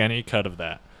don't take any cut of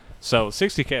that. So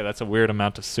 $60K, that's a weird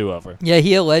amount to sue over. Yeah,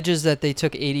 he alleges that they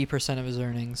took 80% of his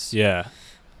earnings. Yeah.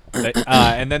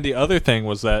 And then the other thing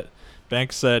was that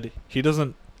Banks said he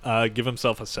doesn't give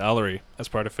himself a salary as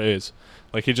part of FaZe.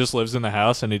 Like he just lives in the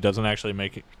house and he doesn't actually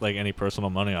make like any personal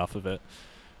money off of it,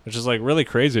 which is like really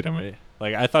crazy to me.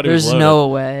 Like I thought he was There's loaded. no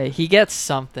way. He gets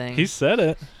something. He said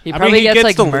it. He I probably mean, he gets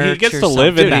like to, merch he gets or to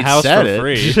live something. in the Dude, he house said for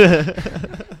it.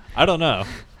 free. I don't know.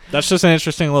 That's just an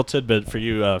interesting little tidbit for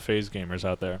you FaZe gamers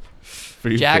out there. For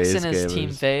you Jackson FaZe is Team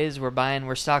gamers. FaZe.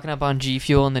 We're stocking up on G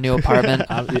Fuel in the new apartment.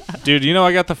 Dude, you know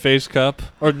I got the FaZe cup.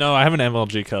 Or no, I have an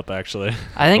MLG cup actually.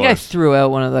 I think I course. threw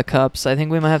out one of the cups. I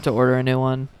think we might have to order a new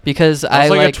one because That's I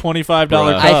like a $25 Bruh.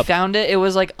 cup. I found it. It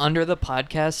was like under the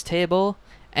podcast table,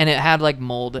 and it had like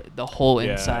mold the whole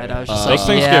Yeah, inside. yeah. I was just Those like,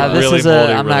 things yeah, get this really is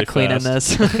moldy I'm really not cleaning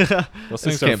fast. this. Those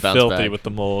things can't are bounce filthy back. with the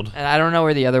mold. And I don't know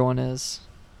where the other one is.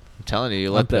 I'm telling you, you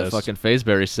I'm let that pissed. fucking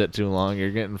FaZeberry sit too long, you're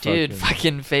getting Dude, fucking...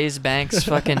 fucking FaZe Banks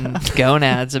fucking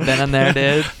gonads have been in there,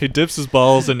 dude. He dips his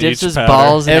balls in Dips each his powder.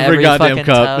 balls in Every every goddamn fucking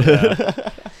cup.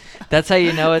 tub. That's how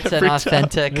you know it's an Every time.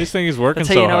 authentic. These things working That's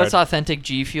how so you know hard. it's authentic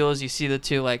G Fuel. Is you see the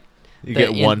two like You the,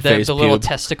 get one the, face the little pube.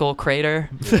 testicle crater.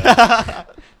 Yeah.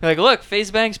 You're like, look, FaZe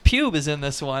Bank's pube is in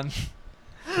this one.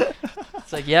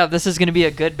 It's like, yeah, this is gonna be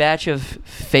a good batch of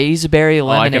FaZeberry Oh,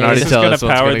 I lemonade. can already This is tell gonna this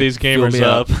one's power gonna these fuel gamers me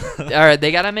up. All right,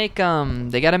 they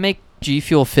gotta make G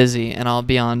Fuel fizzy, and I'll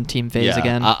be on Team FaZe Yeah,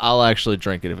 again. I'll actually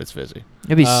drink it if it's fizzy.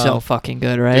 It'd be so Um, fucking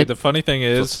good, right? Dude, the funny thing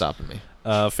That's what's is, stopping me.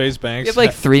 FaZe We Banks. have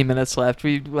like 3 minutes left.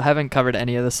 We haven't covered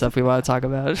any of the stuff we want to talk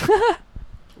about.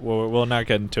 We'll not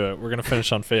get into it. We're gonna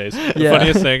finish on FaZe. The Yeah.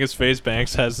 funniest thing is FaZe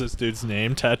Banks has this dude's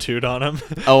name tattooed on him.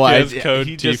 Oh, he I- has code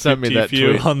he just sent me that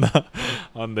TFU tweet. on the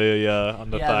Yeah,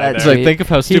 thigh that It's there. like, think of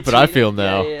how He stupid I tweeted- feel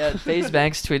now. Yeah. FaZe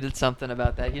Banks tweeted something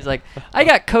about that. He's like, I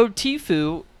got code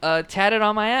Tfue tatted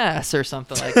on my ass or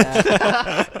something like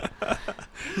that.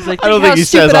 He's like, I don't how think he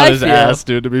says stupid on I his feel." ass,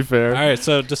 dude, to be fair. All right,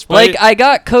 so despite Like, I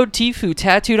got code Tfue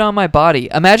tattooed on my body.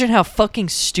 Imagine how fucking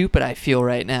stupid I feel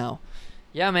right now.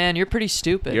 Yeah, man, you're pretty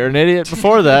stupid. You're an idiot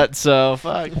before that, so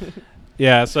fuck.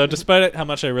 despite how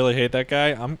much I really hate that guy,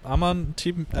 I'm on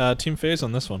Team FaZe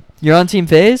on this one. You're on Team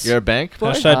FaZe? You're a bank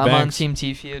boy? Hashtag I'm on Banks. Team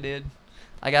Tfue, dude.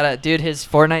 Dude, his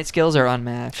Fortnite skills are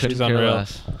unmatched. He's Couldn't care unreal.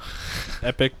 less.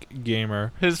 Epic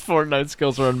gamer. His Fortnite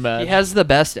skills are unmatched. He has the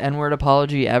best N-word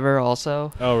apology ever,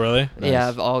 also. Oh really? Nice. Yeah,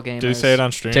 of all gamers. Did he say it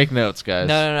on stream? Take notes, guys.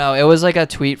 No. It was like a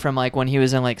tweet from like when he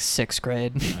was in like 6th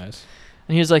grade. Nice.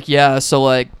 And he was like, yeah, so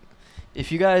like, if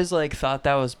you guys like thought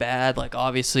that was bad, like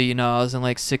obviously, you know, I was in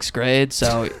like 6th grade,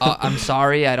 so I'm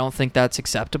sorry. I don't think that's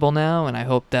acceptable now, and I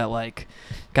hope that like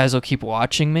guys will keep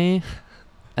watching me.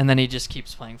 And then he just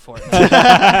keeps playing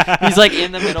Fortnite. He's like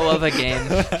in the middle of a game.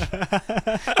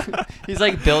 He's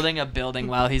like building a building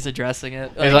while he's addressing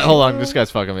it. He's like, hold on, this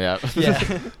guy's fucking me up. Yeah.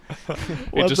 He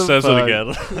What just the says fuck?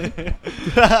 it again.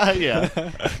 Yeah.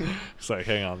 It's like,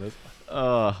 hang on, this.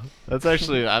 That's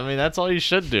actually, I mean, that's all you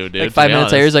should do, dude. Like to 5 be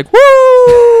minutes later, he's honest. like,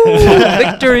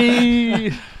 woo! Victory!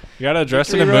 You gotta address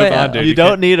it Victory and move Royale. on, dude. You don't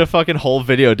can't- need a fucking whole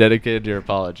video dedicated to your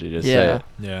apology. Just say Yeah. it.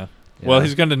 Yeah. You Well, know?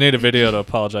 he's gonna need a video to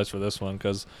apologize for this one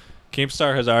because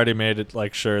Keemstar has already made it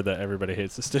like sure that everybody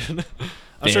hates this dude.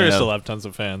 I'm sure he Damn. still have tons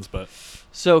of fans, but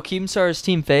So Keemstar's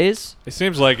Team FaZe? it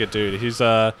seems like it, dude. He's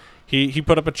he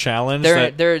put up a challenge.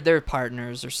 They're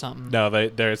partners or something. No,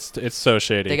 it's so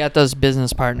shady. They got those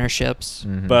business partnerships.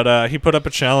 Mhm. But he put up a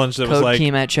challenge that was Code like,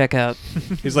 Keem at checkout.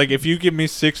 he's like, if you give me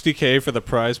 $60K for the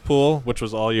prize pool, which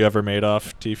was all you ever made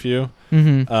off Tfue,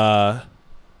 Mm-hmm.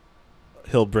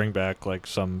 he'll bring back like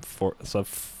some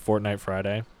Fortnite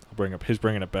Friday. He's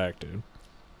bringing it back, dude.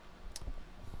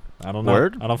 I don't know.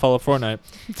 Word? I don't follow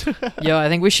Fortnite. Yo, I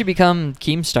think we should become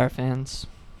Keemstar fans.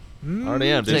 Already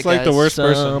am, dude. It's like the worst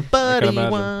person. I Somebody can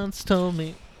imagine. once told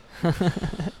me.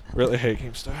 Really hate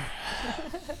Keemstar.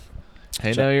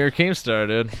 Hey, now you're a Keemstar,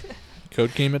 dude.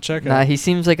 Code Keem at checkout. Nah, he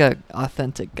seems like a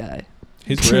authentic guy.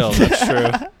 He's real. That's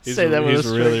true. He's, Say that with he's a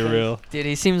straight really face. real. Dude,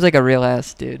 he seems like a real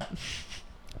ass dude.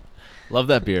 Love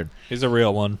that beard. He's a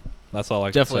real one. That's all I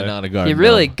can Definitely say. not a garden. He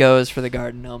really gnome. goes for the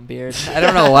garden gnome beard. I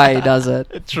don't know why he does it.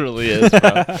 It truly is,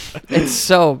 bro. It's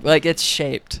so like it's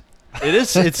shaped. It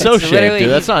is. It's so It's shaped, literally- dude.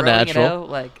 That's he's not growing it natural. out,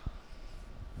 like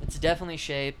it's definitely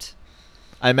shaped.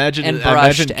 I imagine. And I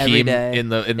imagine brushed every Keem day. in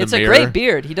the It's mirror. a great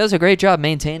beard. He does a great job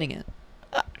maintaining it.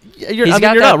 You're, He's I mean,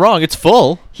 got you're that- not wrong. It's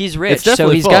full. He's rich, It's so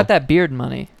definitely he's full. got that beard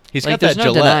money. He's Like got there's that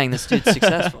no Gillette. denying this dude's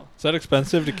successful. Is that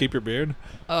expensive to keep your beard?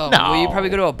 Oh, well, you No, probably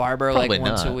go to a barber like probably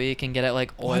once a not. week and get it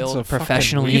like Once oiled a fucking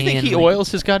professionally. week? You think and, he like-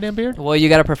 oils his goddamn beard? Well, you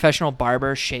got a professional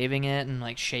barber shaving it and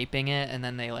like shaping it, and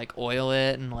then they like oil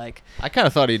it and like I kind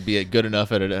of thought he'd be good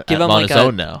enough at it give him on like his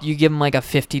own now. you give him like a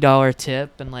 $50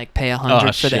 tip and like pay $100 for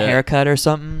the shit. haircut or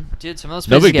something. Dude, some of those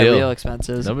No places big get deal. real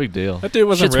expensive. No big deal. That dude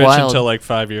wasn't Shit's rich wild. until like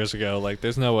 5 years ago. Like,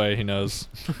 there's no way he knows.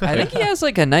 I think he has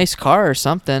like a nice car or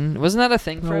something. Wasn't that a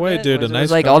thing No for a way, bit? dude, a Was it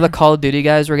nice like all the car? Call of Duty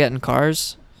guys were getting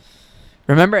cars.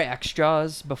 Remember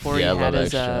X-Jaws before Yeah, I he had love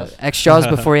his X-Jaws. X-Jaws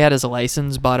before he had his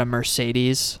license, bought a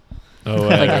Mercedes, Oh, way,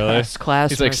 like a really?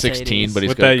 S-class. He's like Mercedes. 16, but he's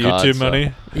With got that a COD, YouTube so-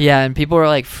 money? Yeah, and people were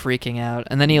like freaking out,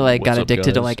 and then he like What's got up,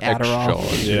 addicted to guys? like Adderall.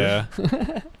 X-Jaws. Yeah.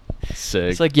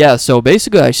 Sick. It's like, yeah, so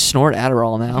basically I snort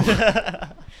Adderall now.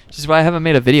 Which is why I haven't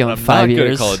made a video But in I'm 5 not good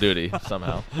years. at Call of Duty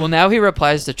somehow. Well, now he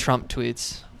replies to Trump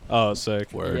tweets. Oh,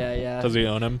 sick. Word. Yeah, yeah. Does he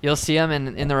own him? You'll see him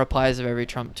in the replies of every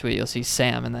Trump tweet. You'll see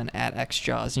Sam and then at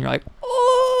XJaws, and you're like,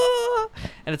 oh!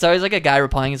 And it's always like a guy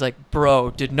replying. He's like, bro,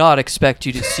 did not expect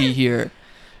you to see here.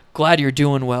 Glad you're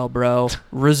doing well, bro.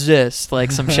 Resist,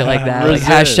 like some shit like that. Like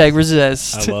Resist. hashtag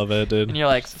resist. I love it, dude. And you're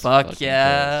like, fuck fucking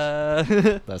yeah.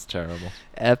 That's terrible.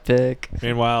 Epic.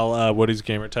 Meanwhile, Woody's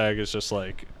gamer tag is just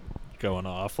like going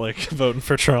off, like voting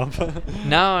for Trump.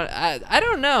 No, I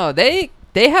don't know. They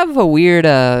have a weird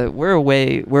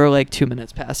we're like 2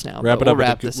 minutes past now. Wrap but it up we'll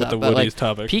wrap with the, this with up. the But, Woody's like,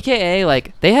 topic. PKA,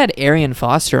 like they had Arian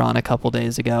Foster on a couple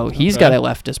days ago. He's Okay. got a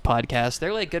leftist podcast.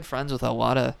 They're like good friends with a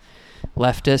lot of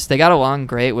leftists. They got along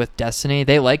great with Destiny.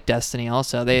 They like Destiny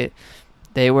also.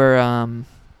 They were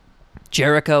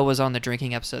Jericho was on the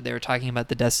drinking episode. They were talking about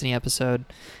the Destiny episode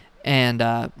and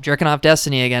jerking off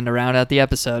Destiny again to round out the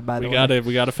episode. By the way,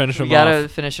 we gotta finish him we gotta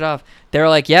off. finish it off. They were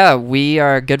like, yeah, we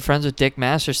are good friends with Dick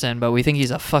Masterson, but we think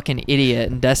he's a fucking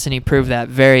idiot. And Destiny proved that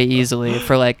very easily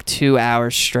for like 2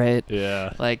 hours straight.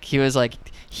 Yeah. Like he was like,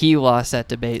 he lost that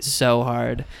debate so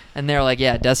hard. And they're like,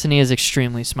 yeah, Destiny is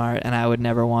extremely smart, and I would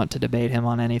never want to debate him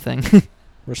on anything.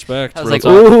 Respect. I was Real like,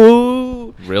 talk.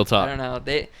 ooh. Real I talk. don't know.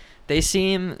 They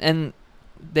seem, and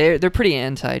they're pretty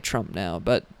anti-Trump now,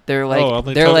 but they're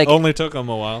like only took him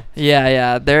a while.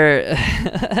 yeah, they're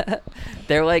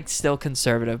they're like still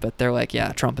conservative, but they're like,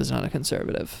 yeah, Trump is not a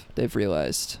conservative. They've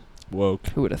realized. Woke.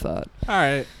 Who would have thought? All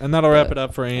right, and that'll wrap But it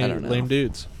up for I any don't know. lame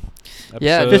dudes.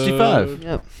 Yeah, Episode- 55.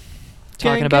 Yep.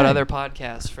 Gang, Talking about gang. other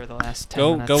podcasts for the last 10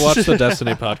 Go minutes. watch the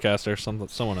Destiny podcast or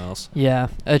someone else. Yeah.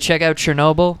 Check out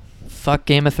Chernobyl. Fuck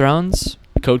Game of Thrones.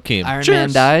 Code Keem. Iron Man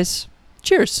Cheers. dies.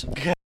 Cheers.